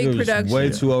like. I think it was production. way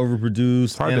too overproduced.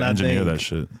 It's hard to engineer that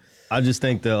shit. I just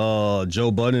think the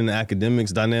Joe Budden and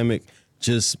academics dynamic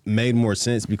just made more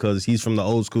sense because he's from the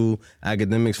old school,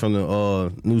 academics from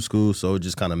the new school, so it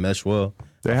just kind of meshed well.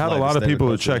 They had a lot of people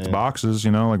who checked boxes,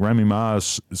 you know, like Remy Ma.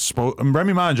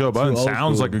 Remy Ma and Joe Budden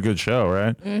sounds like a good show,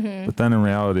 right? Mm-hmm. But then in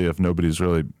reality, if nobody's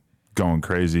really going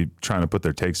crazy trying to put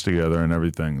their takes together and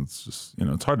everything. It's just,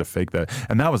 it's hard to fake that.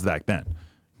 And that was back then.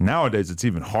 Nowadays, it's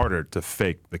even harder to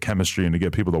fake the chemistry and to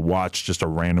get people to watch just a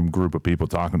random group of people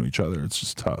talking to each other. It's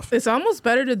just tough. It's almost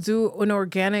better to do an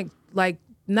organic, like,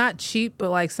 not cheap, but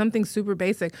like something super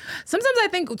basic. Sometimes I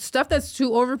think stuff that's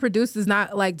too overproduced is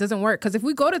not like doesn't work. Because if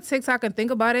we go to TikTok and think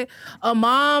about it, a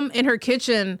mom in her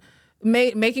kitchen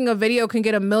making a video can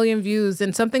get 1 million views,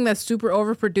 and something that's super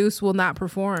overproduced will not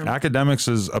perform.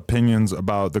 Academics' opinions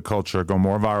about the culture go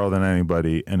more viral than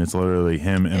anybody, and it's literally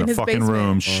him in a fucking basement.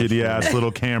 room, shitty ass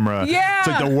little camera. Yeah. It's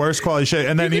like the worst quality shit.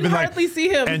 And then You even can like hardly see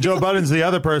him. And Joe Budden's the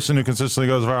other person who consistently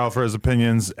goes viral for his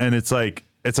opinions, and it's like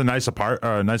it's a nice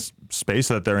nice space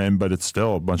that they're in, but it's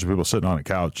still a bunch of people sitting on a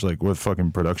couch. Like, what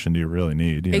fucking production do you really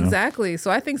need? You know? Exactly. So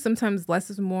I think sometimes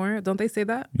less is more. Don't they say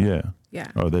that? Yeah.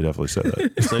 Yeah. Oh, they definitely said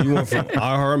that. So you went from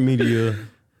iHeartMedia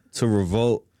to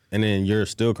Revolt, and then you're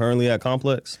still currently at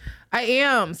Complex? I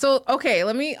am. So, okay,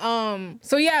 let me,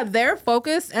 so yeah, their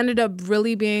focus ended up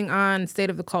really being on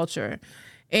state of the culture.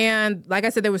 And like I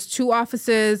said, there was 2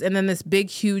 offices and then this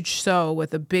big, huge show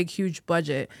with a big, huge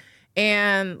budget.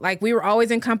 And like, we were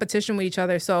always in competition with each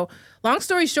other. So long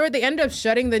story short, they ended up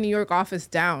shutting the New York office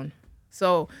down.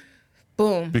 So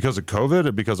boom. Because of COVID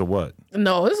or because of what?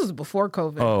 No, this was before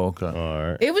COVID. Oh, okay. All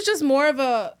right. It was just more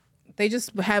of they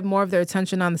just had more of their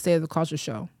attention on the State of the Culture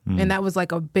show. And that was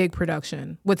like a big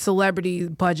production with celebrity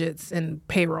budgets and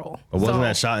payroll. But wasn't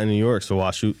that shot in New York? So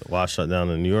why shut down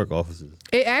the New York offices?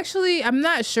 It actually, I'm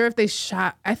not sure if they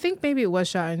shot, I think maybe it was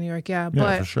shot in New York, yeah. Yeah,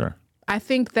 But for sure. I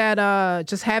think that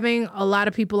just having a lot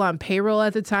of people on payroll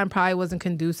at the time probably wasn't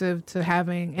conducive to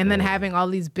having, and then having all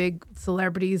these big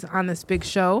celebrities on this big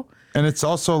show. And it's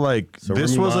also like,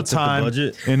 this Remy was Ma a took the time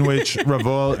budget. in which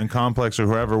Revolt and Complex or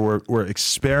whoever were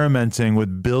experimenting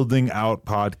with building out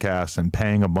podcasts and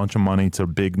paying a bunch of money to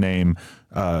big name,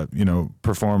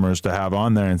 performers to have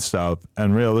on there and stuff.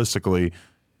 And realistically,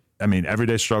 I mean,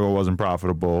 Everyday Struggle wasn't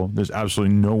profitable. There's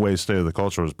absolutely no way State of the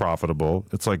Culture was profitable.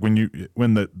 It's like when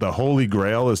the holy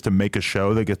grail is to make a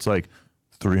show that gets like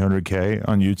 300K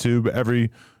on YouTube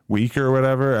every week or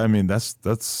whatever. I mean, that's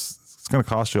it's going to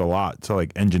cost you a lot to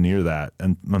like engineer that.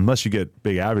 And unless you get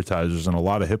big advertisers, and a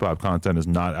lot of hip hop content is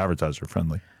not advertiser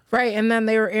friendly. Right. And then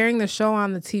they were airing the show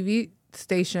on the TV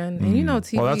station. And you know,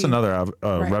 TV. Well, that's another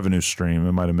revenue stream.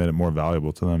 It might have made it more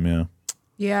valuable to them. Yeah.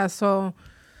 Yeah. So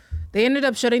they ended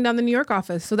up shutting down the New York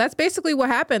office. So that's basically what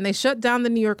happened. They shut down the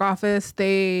New York office.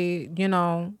 They,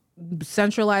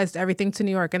 centralized everything to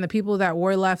New York. And the people that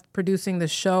were left producing the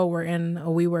show were in a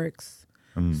WeWorks.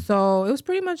 So it was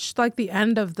pretty much like the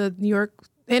end of the New York.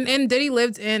 And Diddy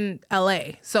lived in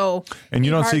LA. So and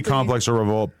you don't see Complex or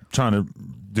Revolt trying to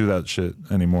do that shit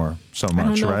anymore so much, I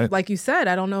don't know, right? like you said,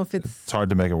 I don't know if it's hard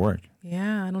to make it work.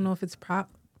 Yeah, I don't know if it's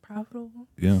profitable.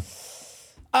 Yeah.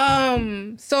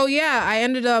 So yeah, I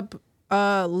ended up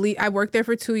I worked there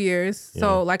for 2 years.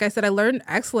 So like I said, I learned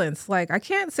excellence. Like I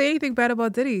can't say anything bad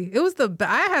about Diddy. It was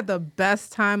I had the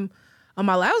best time of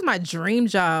my life. That was my dream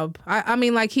job. I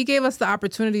mean, like he gave us the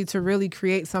opportunity to really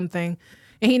create something,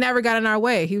 and he never got in our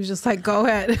way. He was just like, go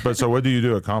ahead. But so what do you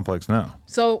do at Complex now?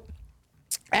 So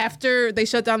after they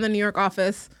shut down the New York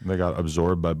office, They got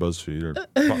absorbed by BuzzFeed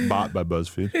or bought by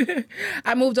BuzzFeed.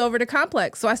 I moved over to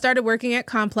Complex. So I started working at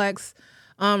Complex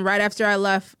right after I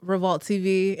left Revolt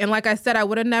TV. And like I said, I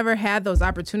would have never had those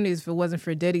opportunities if it wasn't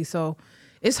for Diddy. So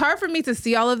it's hard for me to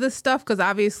see all of this stuff because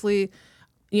obviously,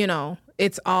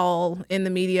 it's all in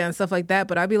the media and stuff like that.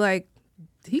 But I'd be like,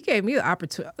 he gave me the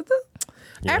opportunity.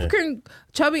 African,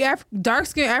 chubby,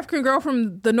 dark-skinned African girl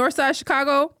from the north side of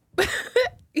Chicago.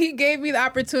 He gave me the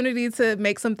opportunity to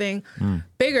make something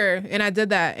bigger, and I did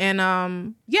that.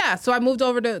 And so I moved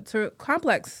over to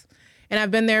Complex, and I've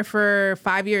been there for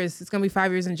 5 years. It's gonna be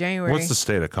 5 years in January. What's the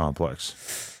state of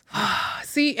Complex?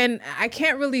 See, and I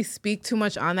can't really speak too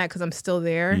much on that because I'm still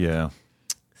there. Yeah.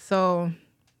 So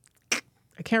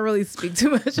I can't really speak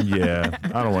too much. Yeah.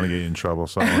 I don't want to get you in trouble,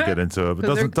 so I won't get into it.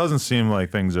 But it doesn't seem like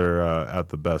things are at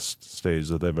the best stage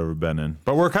that they've ever been in.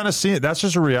 But we're kind of seeing that's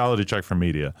just a reality check for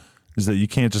media. Is that you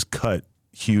can't just cut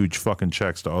huge fucking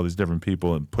checks to all these different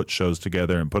people and put shows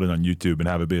together and put it on YouTube and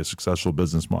have it be a successful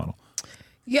business model.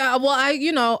 Yeah,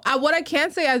 well, what I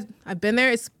can say, I've been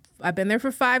there. I've been there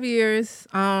for 5 years.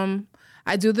 I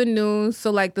do the news,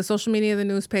 so like the social media, the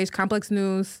news page, Complex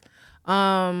News.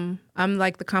 I'm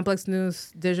like the Complex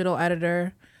News digital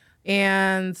editor,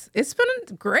 and it's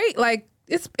been great. Like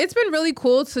it's been really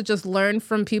cool to just learn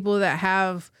from people that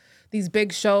have these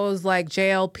big shows like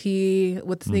JLP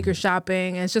with sneaker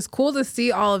shopping. And it's just cool to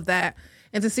see all of that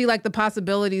and to see like the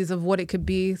possibilities of what it could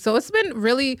be. So it's been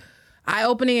really,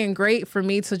 eye-opening and great for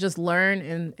me to just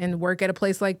learn and work at a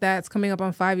place like that. It's coming up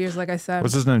on 5 years, like I said.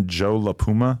 What's his name? Joe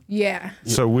LaPuma? Yeah.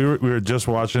 So we were just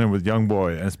watching it with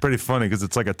Youngboy, and it's pretty funny because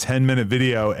it's like a 10-minute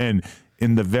video, and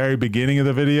in the very beginning of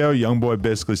the video, Youngboy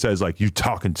basically says, like, you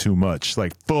talking too much,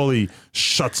 like fully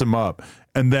shuts him up.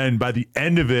 And then by the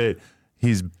end of it,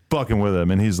 he's fucking with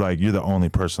him, and he's like, you're the only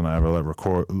person I ever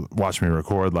watch me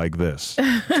record like this.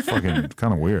 It's fucking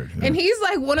kind of weird. And he's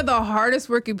like one of the hardest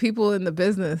working people in the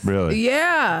business. Really?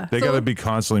 Yeah. They got to be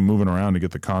constantly moving around to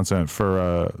get the content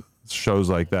for shows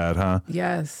like that, huh?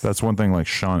 Yes. That's one thing like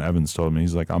Sean Evans told me.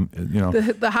 He's like,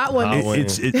 the hot one.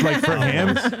 It's like for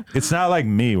him, it's not like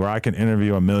me where I can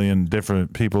interview a million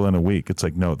different people in a week. It's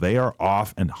like, no, they are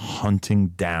off and hunting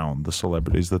down the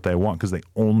celebrities that they want because they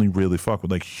only really fuck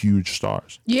with like huge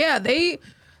stars. Yeah,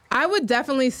 I would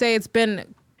definitely say it's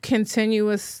been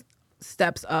continuous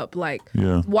steps up. Like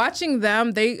watching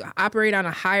them, they operate on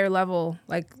a higher level,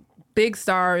 like big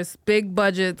stars, big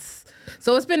budgets.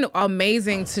 So it's been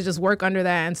amazing to just work under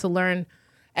that and to learn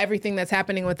everything that's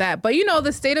happening with that. But,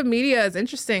 the state of media is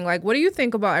interesting. Like, what do you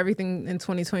think about everything in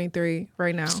 2023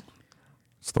 right now?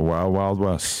 It's the wild, wild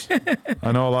west.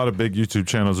 I know a lot of big YouTube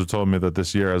channels have told me that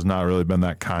this year has not really been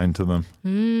that kind to them.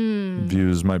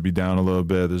 Views might be down a little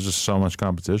bit. There's just so much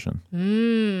competition.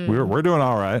 We're doing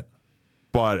all right.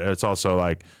 But it's also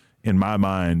like, in my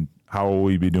mind, how will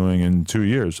we be doing in 2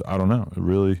 years? I don't know. It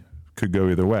really could go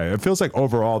either way. It feels like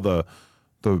overall the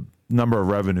number of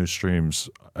revenue streams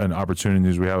and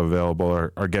opportunities we have available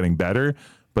are getting better,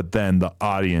 but then the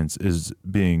audience is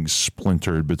being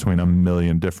splintered between a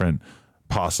million different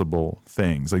possible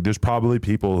things. Like there's probably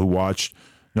people who watched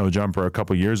No Jumper a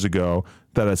couple years ago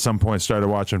that at some point started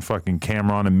watching fucking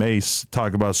Cameron and Mace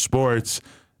talk about sports,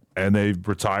 and they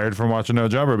retired from watching No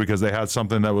Jumper because they had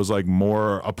something that was like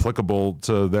more applicable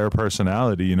to their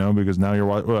personality, because now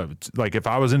you're like, if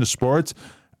I was into sports,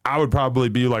 I would probably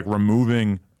be like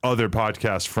removing other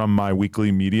podcasts from my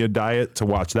weekly media diet to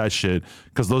watch that shit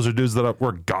because those are dudes that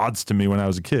were gods to me when I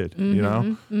was a kid,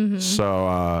 So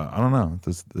I don't know.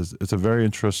 It's a very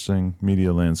interesting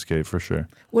media landscape for sure.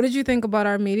 What did you think about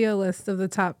our media list of the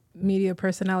top media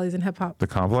personalities in hip hop? The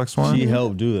Complex one? She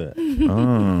helped do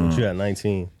that. She got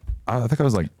 19. I think I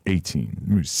was like 18,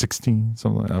 maybe 16,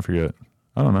 something like that. I forget.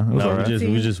 I don't know. It was all right.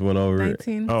 we just went over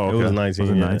 19. it. Oh, okay. It was 19.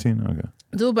 Was it 19? Okay.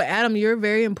 Dude, but Adam, you're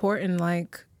very important.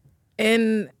 Like,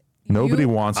 nobody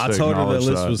wants to I told her acknowledge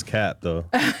that list that. was capped, though.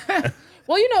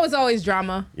 Well, it's always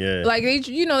drama. Yeah. Like, they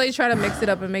try to mix it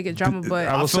up and make it drama, but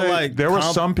I will feel say like there were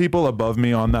some people above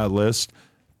me on that list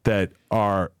that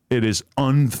it is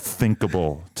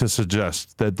unthinkable to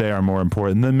suggest that they are more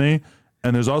important than me.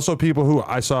 And there's also people who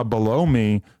I saw below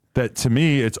me that to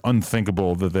me, it's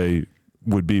unthinkable that they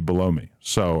would be below me.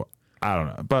 So I don't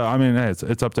know. But I mean, hey,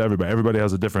 it's up to everybody. Everybody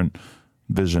has a different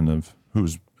vision of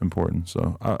who's important.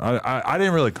 So I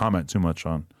didn't really comment too much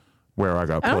on where I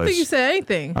got placed. I don't think you said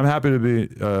anything. I'm happy to be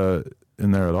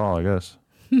in there at all, I guess.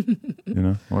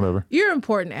 Whatever. You're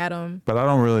important, Adam. But I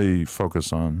don't really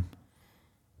focus on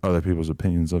other people's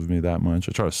opinions of me that much.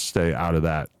 I try to stay out of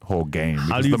that whole game.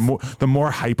 Because the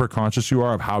more hyper conscious you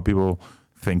are of how people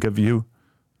think of you,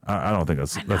 I don't think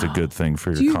that's a good thing for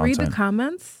your content. Do you read the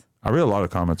comments? I read a lot of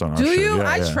comments on our Do shit. you? Yeah,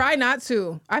 I try not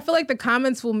to. I feel like the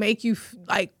comments will make you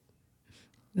like,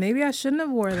 maybe I shouldn't have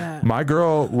wore that. My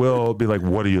girl will be like,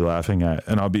 what are you laughing at?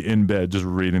 And I'll be in bed just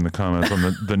reading the comments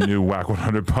on the new Whack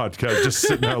 100 podcast, just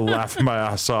sitting there laughing my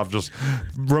ass off, just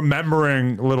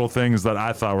remembering little things that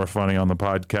I thought were funny on the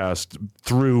podcast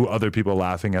through other people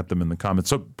laughing at them in the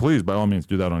comments. So please, by all means,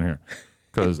 do that on here.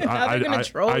 Because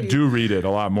I do read it a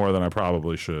lot more than I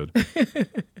probably should.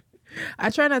 I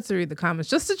try not to read the comments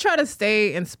just to try to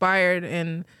stay inspired,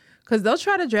 and because they'll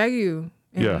try to drag you.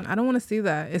 And I don't want to see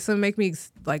that. It's gonna make me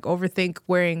like overthink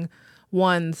wearing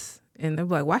ones, and they're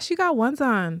like, "Why she got ones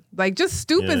on?" Like just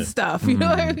stupid stuff. You know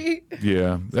what I mean?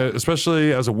 Yeah,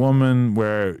 especially as a woman,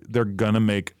 where they're gonna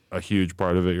make a huge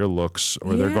part of it your looks,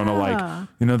 or they're gonna like,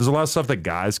 there's a lot of stuff that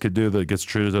guys could do that gets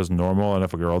treated as normal, and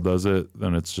if a girl does it,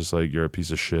 then it's just like you're a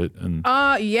piece of shit. And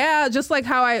just like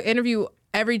how I interview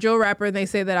every drill rapper and they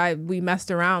say that we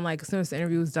messed around like as soon as the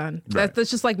interview was done. Right.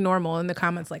 That's just like normal in the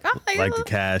comments, like like the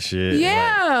Cash shit.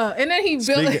 Yeah, like, and then he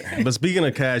built. But speaking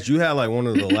of Cash, you had like one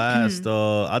of the last.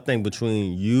 I think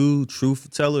between you, Truth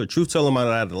Teller might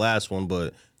have had the last one,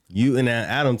 but you and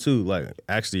Adam too. Like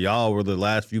actually, y'all were the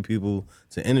last few people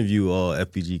to interview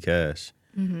FBG Cash.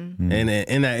 Mm-hmm. And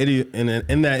in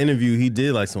that interview, he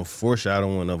did like some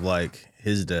foreshadowing of like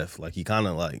his death. Like he kind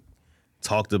of like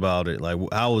talked about it. Like,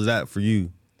 how was that for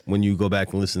you when you go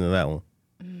back and listen to that one?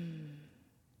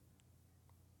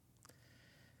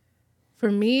 For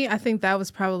me, I think that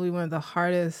was probably one of the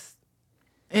hardest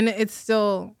And it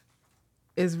still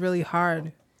is really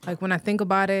hard. Like when I think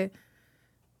about it.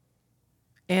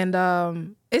 And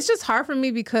it's just hard for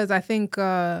me because I think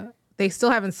they still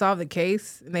haven't solved the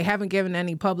case and they haven't given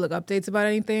any public updates about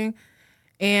anything.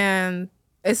 And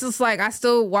it's just like I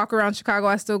still walk around Chicago.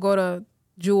 I still go to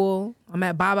Jewel. I'm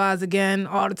at Baba's again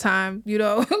all the time, you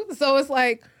know? So it's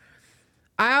like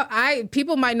I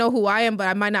people might know who I am, but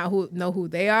I might not know who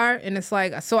they are. And it's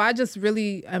like, so I just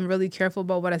really, I'm really careful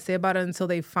about what I say about it until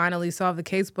they finally solve the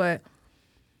case. But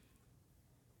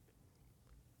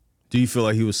do you feel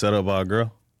like he was set up by a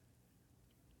girl?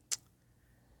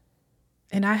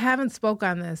 And I haven't spoke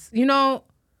on this. You know,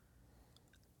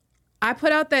 I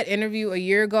put out that interview a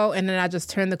year ago and then I just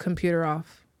turned the computer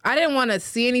off. I didn't want to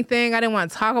see anything. I didn't want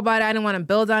to talk about it. I didn't want to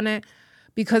build on it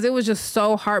because it was just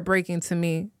so heartbreaking to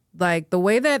me. Like the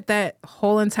way that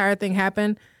whole entire thing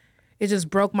happened, it just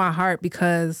broke my heart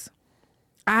because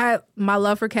my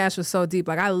love for Cash was so deep.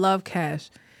 Like I love Cash.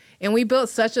 And we built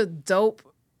such a dope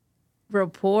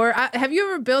rapport. Have you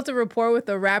ever built a rapport with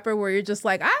a rapper where you're just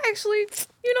like, I actually,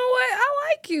 you know what? I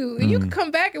like you. And you could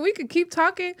come back and we could keep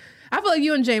talking. I feel like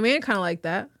you and J-Man kind of like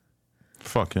that.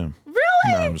 Fuck him.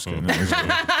 Really? No, I'm just kidding.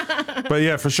 But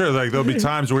yeah, for sure. Like there'll be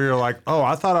times where you're like, oh,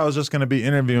 I thought I was just going to be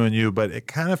interviewing you, but it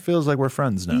kind of feels like we're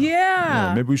friends now.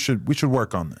 Yeah. Maybe we should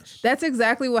work on this. That's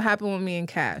exactly what happened with me and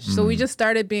Cash. So we just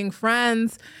started being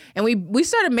friends and we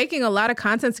started making a lot of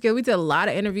content together. We did a lot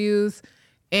of interviews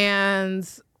and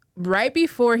right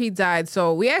before he died,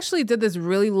 so we actually did this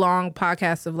really long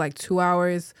podcast of like 2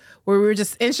 hours where we were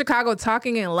just in Chicago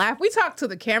talking and laughing. We talked till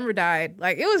the camera died.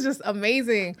 Like it was just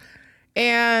amazing.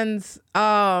 And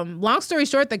long story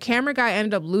short, the camera guy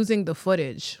ended up losing the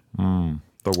footage.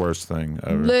 The worst thing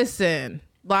ever. Listen,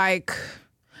 like,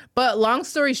 but long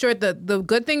story short, the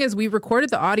good thing is we recorded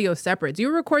the audio separate. Do you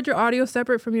record your audio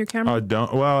separate from your camera? Oh,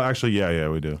 don't. Well, actually, yeah,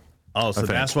 we do. Oh, so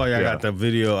that's why I got the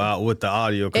video out with the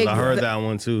audio because I heard that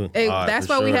one too. That's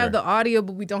why we have the audio,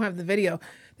 but we don't have the video.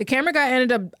 The camera guy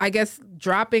ended up, I guess,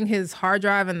 dropping his hard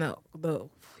drive and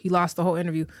he lost the whole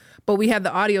interview. But we had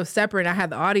the audio separate. I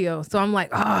had the audio. So I'm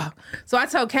like, So I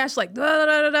tell Cash like, da,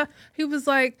 da, da, da. He was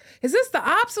like, is this the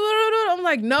ops? I'm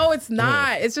like, no, it's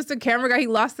not. It's just a camera guy. He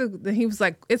lost it. He was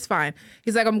like, it's fine.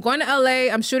 He's like, I'm going to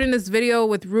LA. I'm shooting this video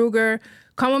with Ruger.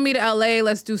 Come with me to LA.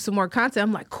 Let's do some more content.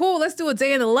 I'm like, cool. Let's do a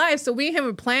day in the life. So we and him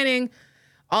were planning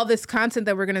all this content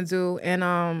that we're going to do.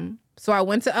 And so I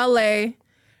went to LA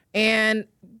and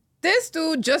this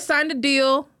dude just signed a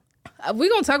deal. We're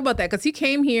going to talk about that because he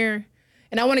came here.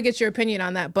 And I want to get your opinion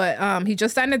on that. But he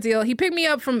just signed a deal. He picked me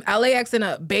up from LAX in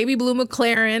a baby blue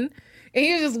McLaren. And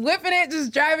he was just whipping it,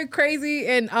 just driving crazy.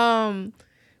 And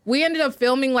we ended up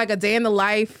filming like a day in the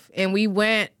life. And we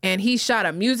went and he shot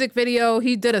a music video.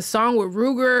 He did a song with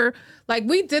Ruger. Like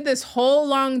we did this whole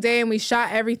long day and we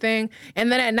shot everything.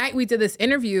 And then at night we did this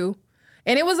interview.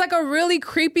 And it was like a really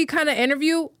creepy kind of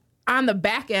interview on the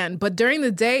back end. But during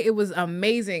the day, it was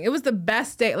amazing. It was the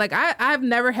best day. Like I've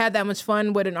never had that much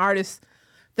fun with an artist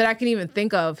that I can even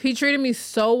think of. He treated me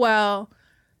so well.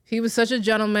 He was such a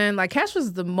gentleman. Like Cash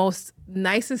was the most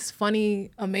nicest,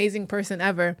 funny, amazing person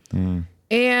ever.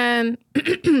 And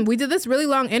we did this really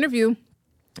long interview.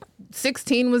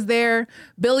 16 was there.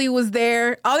 Billy was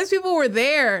there. All these people were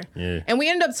there. Yeah. And we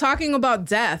ended up talking about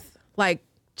death. Like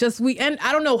I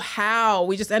don't know how.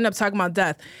 We just ended up talking about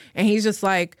death. And he's just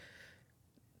like,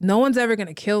 no one's ever going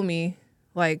to kill me.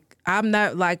 Like I'm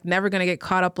not like never going to get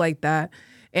caught up like that.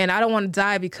 And I don't want to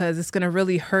die because it's going to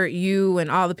really hurt you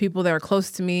and all the people that are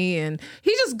close to me. And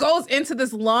he just goes into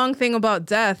this long thing about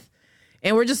death.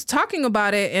 And we're just talking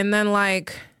about it. And then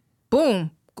like,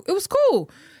 boom, it was cool.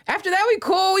 After that, we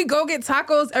go get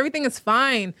tacos. Everything is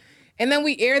fine. And then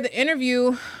we air the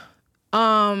interview.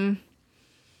 And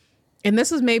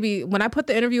this was maybe, when I put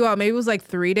the interview out, maybe it was like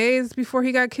 3 days before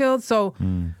he got killed. So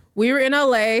we were in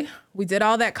LA. We did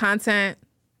all that content.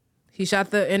 He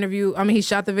shot the interview. He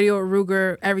shot the video with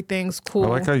Ruger. Everything's cool. I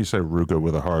like how you say Ruger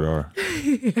with a hard R.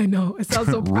 I know. It sounds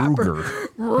so proper.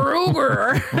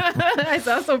 Ruger. I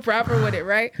sound so proper with it,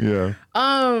 right? Yeah.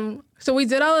 So we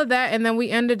did all of that, and then we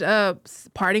ended up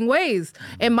parting ways.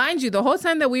 And mind you, the whole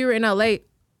time that we were in LA,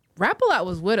 Rap-A-Lot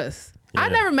was with us. Yeah. I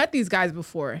never met these guys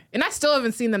before, and I still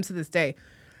haven't seen them to this day.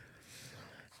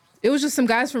 It was just some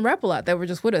guys from Rap-A-Lot that were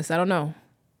just with us. I don't know.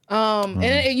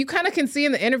 And you kind of can see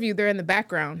in the interview they're in the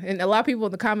background, and a lot of people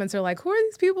in the comments are like, "Who are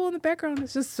these people in the background?"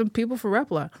 It's just some people for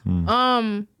Rap-A-Lot.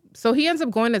 So he ends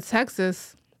up going to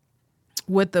Texas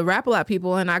with the Rap-A-Lot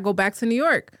people, and I go back to New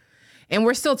York, and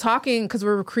we're still talking because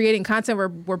we're creating content.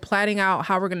 We're planning out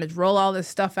how we're gonna roll all this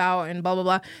stuff out and blah blah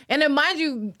blah. And then mind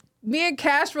you, me and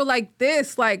Cash were like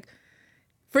this, like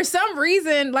for some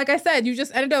reason, like I said, you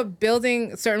just ended up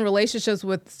building certain relationships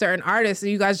with certain artists,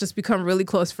 and you guys just become really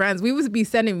close friends. We would be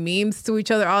sending memes to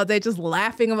each other all day, just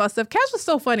laughing about stuff. Cash was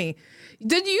so funny.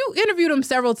 Did you interviewed him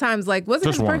several times? Like, was it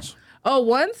Just once. Oh,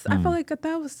 once? I felt like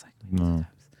that was like No.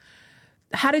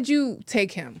 How did you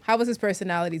take him? How was his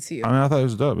personality to you? I mean, I thought it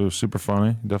was dope. It was super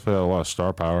funny. Definitely had a lot of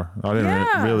star power. I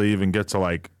didn't really even get to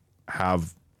like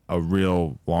have a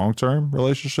real long-term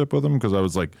relationship with him because I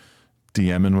was like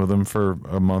DMing with him for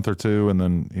a month or two, and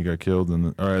then he got killed,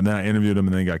 and then I interviewed him,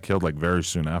 and then he got killed like very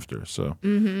soon after. So I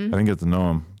didn't get to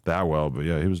know him that well, but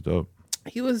yeah, he was dope.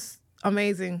 He was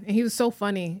amazing, and he was so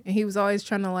funny, and he was always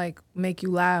trying to like make you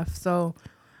laugh. So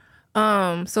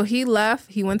he left.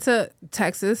 He went to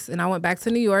Texas, and I went back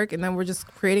to New York, and then we're just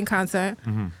creating content.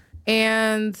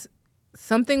 And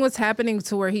something was happening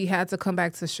to where he had to come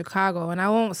back to Chicago, and I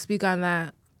won't speak on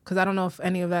that because I don't know if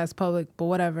any of that is public, but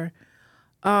whatever.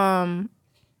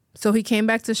 So he came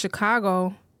back to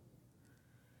Chicago,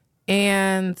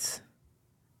 and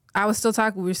I was still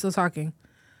talking. We were still talking,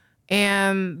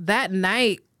 and that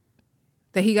night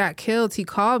that he got killed, he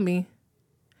called me,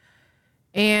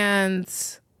 and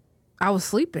I was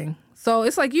sleeping. So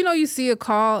it's like, you see a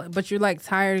call, but you're like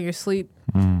tired and you're asleep.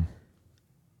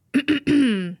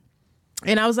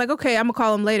 And I was like, okay, I'm gonna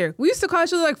call him later. We used to call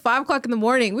each other like 5 o'clock in the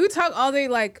morning. We would talk all day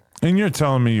like. And you're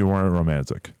telling me you weren't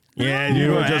romantic. Yeah,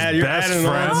 you were just best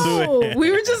friends. No,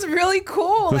 we were just really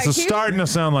cool. This is starting to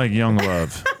sound like young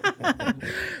love.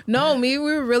 No, we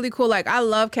were really cool. Like, I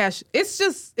love Cash.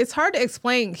 It's hard to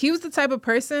explain. He was the type of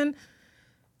person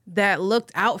that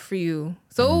looked out for you.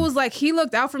 So it was like he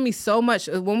looked out for me so much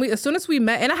as soon as we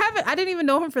met, and I didn't even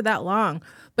know him for that long,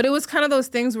 but it was kind of those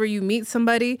things where you meet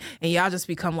somebody and y'all just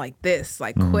become like this,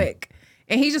 like quick.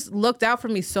 And he just looked out for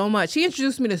me so much. He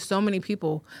introduced me to so many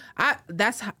people.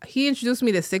 He introduced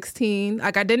me to 16.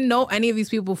 Like, I didn't know any of these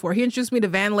people before. He introduced me to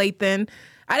Van Lathan.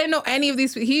 I didn't know any of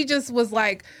these. He just was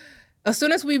like, as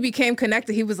soon as we became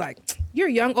connected, he was like, "You're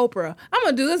young Oprah. I'm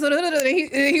gonna do this."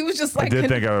 And he was just like, I did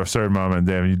think at a certain moment,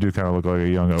 damn, you do kind of look like a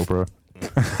young Oprah.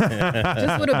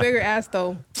 Just with a bigger ass,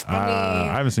 though. I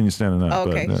haven't seen you standing up.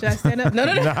 Okay, but, should I stand up? No.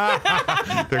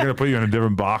 They're gonna put you in a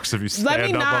different box if you stand Let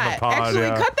me up not. on the pod.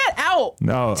 Actually, cut that out.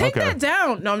 No, Take okay. that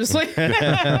down. No, I'm just like.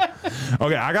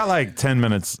 Okay, I got like 10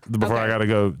 minutes before I got to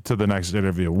go to the next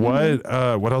interview. What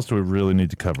else do we really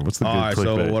need to cover? What's the good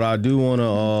clickbait? So what I do want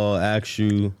to ask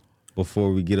you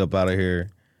before we get up out of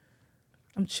here.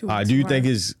 I'm chewing. Do you think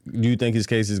his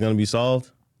case is going to be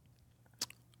solved?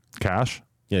 Cash?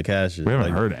 Yeah, Cash. We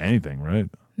haven't heard anything, right?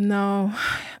 No,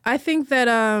 I think that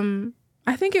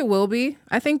I think it will be.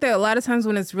 I think that a lot of times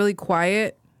when it's really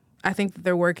quiet, I think that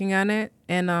they're working on it,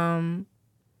 and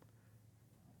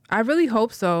I really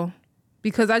hope so,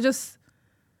 because I just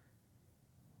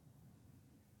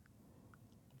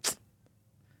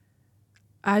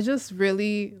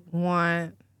really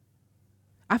want.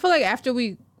 I feel like after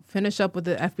we finish up with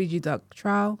the FBG duck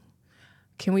trial,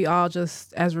 can we all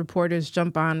just, as reporters,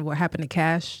 jump on what happened to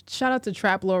Cash? Shout out to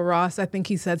Trap Lord Ross. I think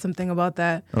he said something about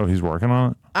that. Oh, he's working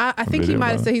on it? I think he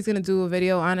might have said he's going to do a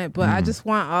video on it, but I just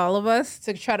want all of us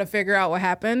to try to figure out what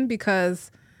happened,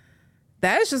 because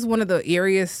that is just one of the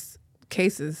eeriest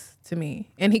cases to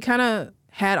me. And he kind of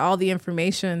had all the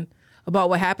information about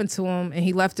what happened to him, and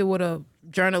he left it with a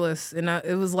journalist. And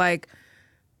it was like,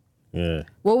 yeah,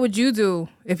 what would you do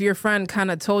if your friend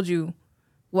kind of told you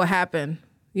what happened?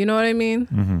 You know what I mean?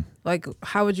 Mm-hmm. Like,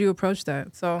 how would you approach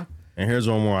that? So, and here's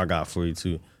one more I got for you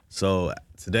too. So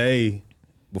today,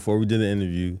 before we did the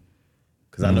interview,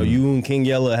 because I know you and King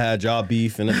Yella had y'all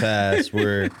beef in the past,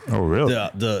 where oh really?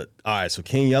 All right, so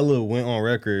King Yella went on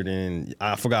record, and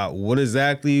I forgot what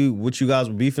you guys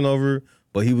were beefing over,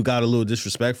 but he got a little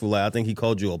disrespectful. Like, I think he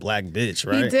called you a black bitch,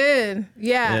 right? He did,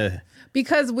 yeah.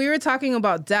 Because we were talking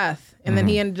about death, and then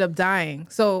he ended up dying.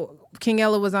 So King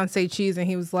Yella was on Say Cheese, and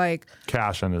he was like,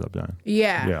 Cash ended up dying.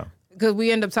 Yeah. Because we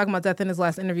ended up talking about death in his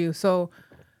last interview. So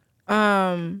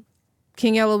King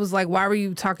Yella was like, why were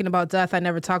you talking about death? I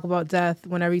never talk about death.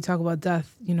 Whenever you talk about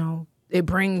death, it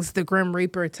brings the Grim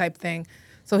Reaper type thing.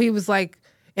 So he was like,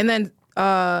 and then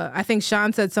I think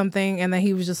Sean said something, and then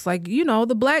he was just like,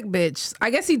 the black bitch. I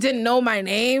guess he didn't know my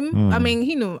name. I mean,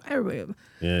 he knew everybody.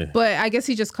 Yeah. But I guess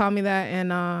he just called me that,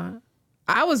 and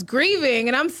I was grieving,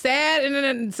 and I'm sad, and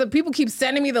then some people keep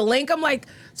sending me the link. I'm like,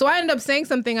 so I ended up saying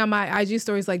something on my IG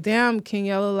stories like, damn, King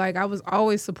Yella, like, I was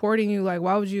always supporting you. Like,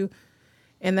 why would you?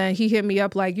 And then he hit me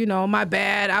up like, my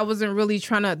bad. I wasn't really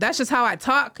trying to, that's just how I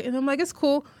talk. And I'm like, it's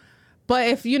cool. But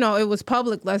if, it was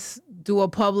public, let's do a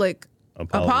public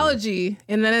apology.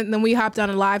 And then we hopped on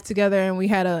a live together and we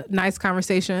had a nice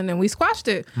conversation and we squashed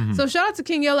it. So shout out to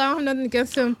King Yella. I don't have nothing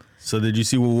against him. So did you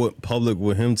see what went public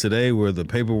with him today, where the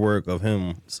paperwork of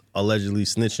him allegedly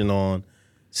snitching on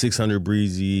 600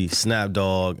 Breezy, Snap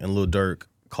Dogg, and Lil Durk,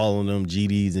 calling them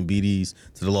GDs and BDs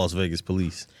to the Las Vegas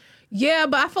police? Yeah,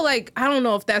 but I feel like, I don't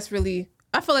know if that's really,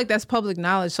 I feel like that's public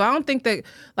knowledge. So I don't think that,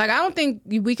 like, I don't think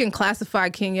we can classify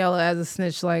King Yella as a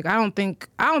snitch. Like, I don't think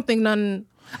nothing,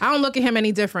 I don't look at him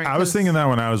any different. I was thinking that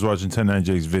when I was watching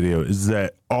 1090J's video, is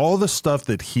that all the stuff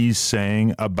that he's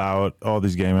saying about all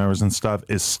these gang members and stuff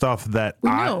is stuff that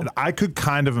I could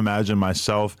kind of imagine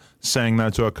myself saying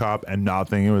that to a cop and not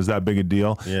thinking it was that big a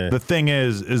deal. Yeah. The thing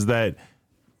is that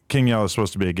King Yella is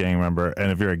supposed to be a gang member, and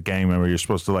if you're a gang member, you're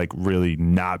supposed to like really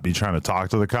not be trying to talk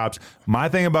to the cops. My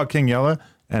thing about King Yella,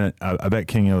 and I bet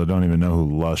King Yella don't even know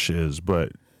who Lush is,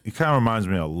 but it kind of reminds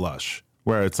me of Lush,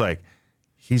 where it's like,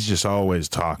 he's just always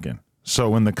talking. So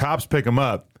when the cops pick him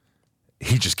up,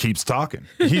 he just keeps talking.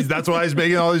 That's why he's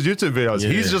making all these YouTube videos. Yeah.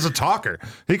 He's just a talker.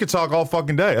 He could talk all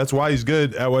fucking day. That's why he's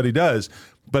good at what he does.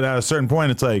 But at a certain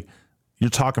point, it's like, you're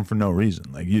talking for no reason.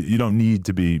 Like, you don't need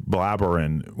to be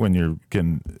blabbering when you're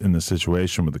getting in the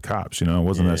situation with the cops. You know, it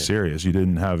wasn't that serious. You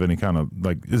didn't have any kind of,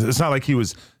 like, it's not like he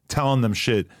was telling them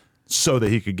shit so that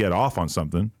he could get off on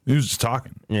something. He was just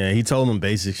talking. Yeah, he told them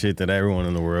basic shit that everyone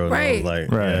in the world knows.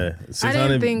 Like, Right.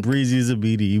 600 Breezy is a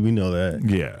BD. We know that.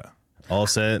 Yeah. All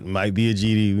set might be a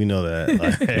GD. We know that.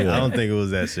 Like, I don't think it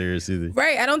was that serious either.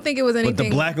 Right. I don't think it was anything. But the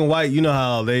black and white, you know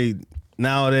how they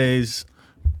nowadays.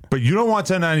 But you don't want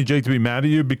 1090 Jake to be mad at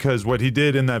you, because what he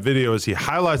did in that video is he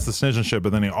highlights the snitching shit,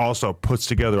 but then he also puts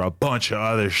together a bunch of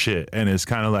other shit and is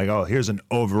kind of like, oh, here's an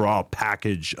overall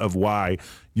package of why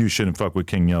you shouldn't fuck with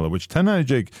King Yella, which 1090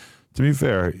 Jake, to be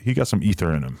fair, he got some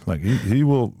ether in him. Like, he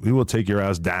will take your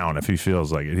ass down if he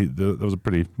feels like it. That was a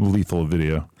pretty lethal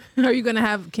video. Are you going to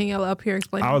have King Yella up here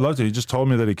explaining? I would love to. He just told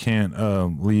me that he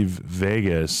can't leave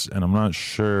Vegas, and I'm not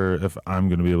sure if I'm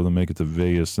going to be able to make it to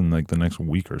Vegas in like the next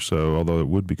week or so, although it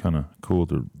would be kind of cool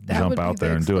to jump out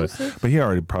there and do it. But he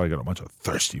already probably got a bunch of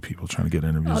thirsty people trying to get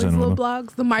interviews all these in little with him.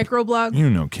 blogs, the micro blogs. You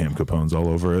know Cam Capone's all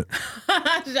over it.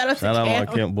 Shout out my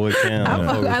Camp boy Cam.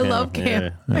 I love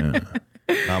Cam. Yeah.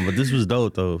 But this was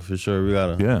dope though, for sure. We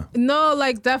gotta. Yeah. No,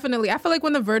 like definitely. I feel like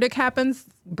when the verdict happens,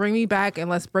 bring me back and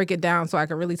let's break it down so I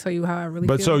can really tell you how I really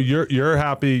feel. But so you're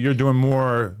happy. You're doing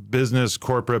more business,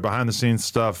 corporate, behind the scenes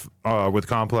stuff with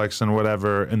Complex and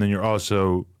whatever, and then you're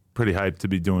also pretty hyped to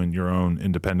be doing your own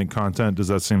independent content. Does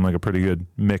that seem like a pretty good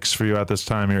mix for you at this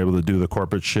time? You're able to do the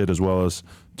corporate shit as well as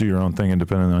do your own thing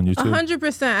independent on YouTube?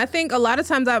 100%. I think a lot of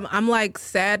times I'm like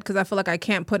sad because I feel like I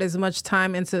can't put as much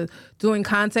time into doing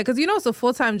content because, you know, it's a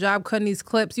full-time job cutting these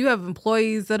clips. You have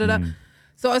employees,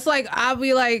 So it's like I'll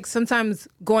be like sometimes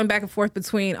going back and forth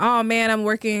between, oh man, I'm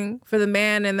working for the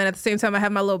man, and then at the same time I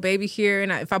have my little baby here,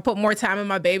 and if I put more time in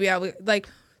my baby, I would like.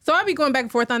 So I'll be going back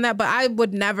and forth on that, but I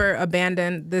would never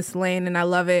abandon this lane, and I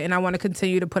love it, and I want to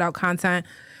continue to put out content.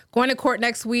 Going to court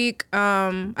next week.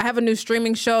 I have a new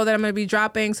streaming show that I'm going to be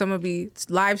dropping, so I'm going to be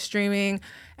live streaming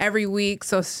every week.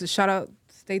 So shout out,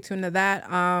 stay tuned to that.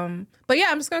 But yeah,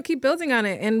 I'm just going to keep building on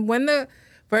it. And when the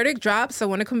verdict drops, I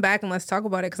want to come back and let's talk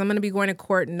about it because I'm going to be going to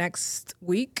court next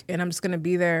week, and I'm just going to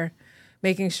be there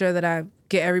making sure that I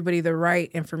get everybody the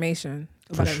right information.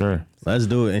 For sure. Let's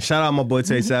do it. And shout out my boy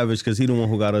Tay Savage because he the one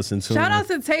who got us in tune. Shout out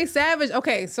to Tay Savage.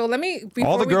 Okay, so let me.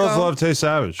 All the girls love Tay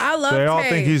Savage. I love They all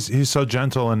Tay. think he's so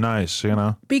gentle and nice, you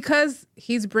know? Because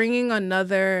he's bringing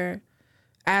another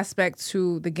aspect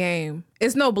to the game.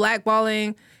 It's no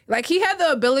blackballing. Like, he had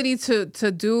the ability to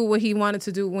do what he wanted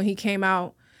to do when he came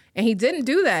out. And he didn't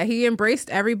do that. He embraced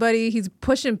everybody. He's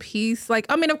pushing peace. Like,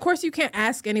 I mean, of course, you can't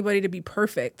ask anybody to be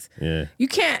perfect. Yeah. You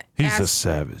can't He's ask. a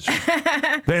savage.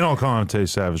 They don't call him Tay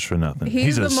Savage for nothing.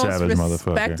 He's a the savage most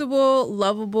motherfucker. respectable,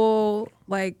 lovable,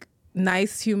 like,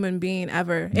 nice human being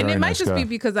ever. And Very it might nice just guy. be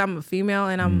because I'm a female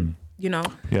and I'm, you know.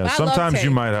 Yeah, But I love sometimes Tay.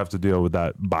 you might have to deal with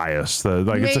that bias.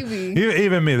 Like Maybe.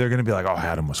 even me, they're going to be like, "Oh,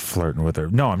 Adam was flirting with her."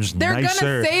 No, I'm just They're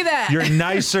nicer. gonna say that. You're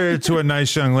nicer to a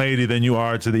nice young lady than you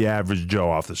are to the average Joe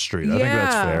off the street. I think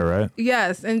that's fair, right?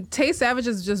 Yes, and Tay Savage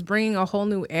is just bringing a whole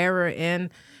new era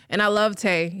in, and I love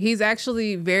Tay. He's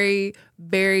actually very,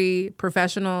 very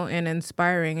professional and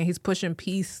inspiring, and he's pushing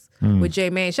peace with J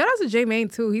Mane. Shout out to J Mane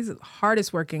too. He's the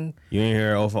hardest working. You ain't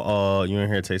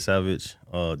hear Tay Savage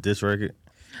diss record?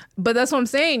 But that's what I'm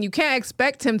saying. You can't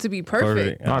expect him to be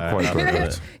perfect. Not quite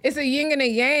perfect. It's a yin and a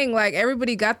yang. Like,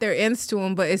 everybody got their ends to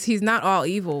him, but he's not all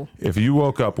evil. If you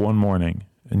woke up one morning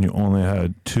and you only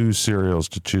had 2 cereals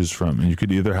to choose from, and you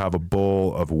could either have a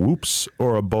bowl of Whoops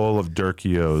or a bowl of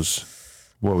Durkios,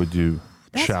 what would you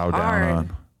chow hard. down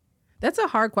on? That's a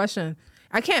hard question.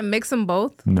 I can't mix them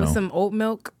both No. with some oat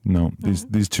milk. No,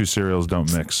 these two cereals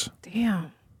don't mix.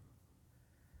 Damn.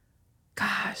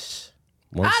 Gosh.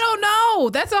 Once- I don't know.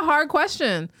 That's a hard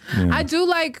question. Yeah. I do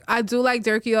like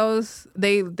Durkeos.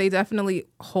 They definitely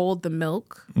hold the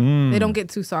milk. They don't get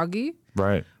too soggy.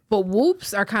 Right. But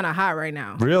Whoops are kind of hot right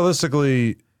now.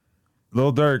 Realistically,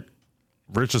 Lil Durk,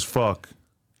 rich as fuck,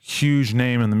 huge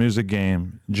name in the music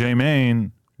game.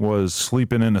 J-Mane was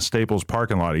sleeping in a Staples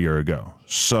parking lot a year ago.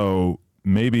 So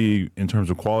maybe in terms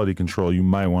of quality control, you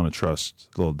might want to trust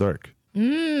Lil Durk.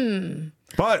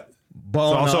 But it's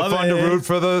also fun to root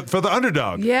for the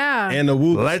underdog. Yeah. And the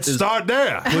Whoops Let's is start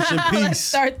there. pushing Let's peace.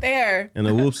 start there. And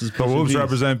the Whoops is The pushing Whoops peace.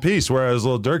 represent peace, whereas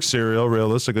Lil Durk's cereal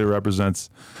realistically represents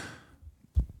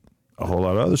a whole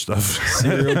lot of other stuff.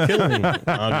 Serial killing.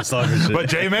 I'm just talking shit. But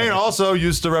J-Mane also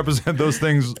used to represent those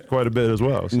things quite a bit as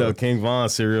well. So. No, King Von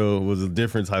cereal was a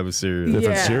different type of cereal.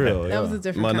 Different cereal, That yeah. was a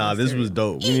different But kind nah, of this cereal. was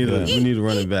dope. We need to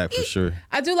run it back for sure.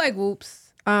 I do like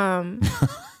Whoops.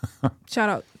 Shout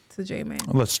out to J-Mane.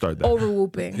 Let's start there. Over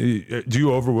whooping. Do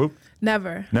you overwhoop?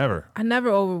 Never. Never. I never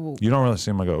over whoop. You don't really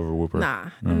seem like an overwhooper. Nah,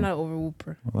 I'm not over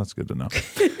whooper. Well, that's good to know.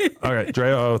 All right,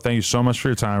 Drea, thank you so much for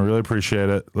your time. Really appreciate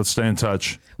it. Let's stay in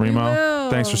touch. Remo,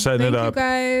 will. thanks for setting Thank it up. you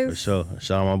guys. So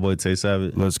shout out my boy Tay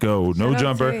Savage. Let's go. No Shout out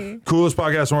Jumper. Tay. Coolest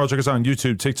podcast in the world. Check us out on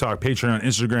YouTube, TikTok, Patreon,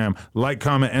 Instagram. Like,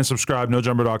 comment, and subscribe.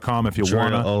 NoJumper.com if you want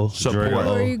Drea O, to support. Drea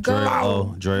O, There you go. Drea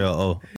O, Drea O.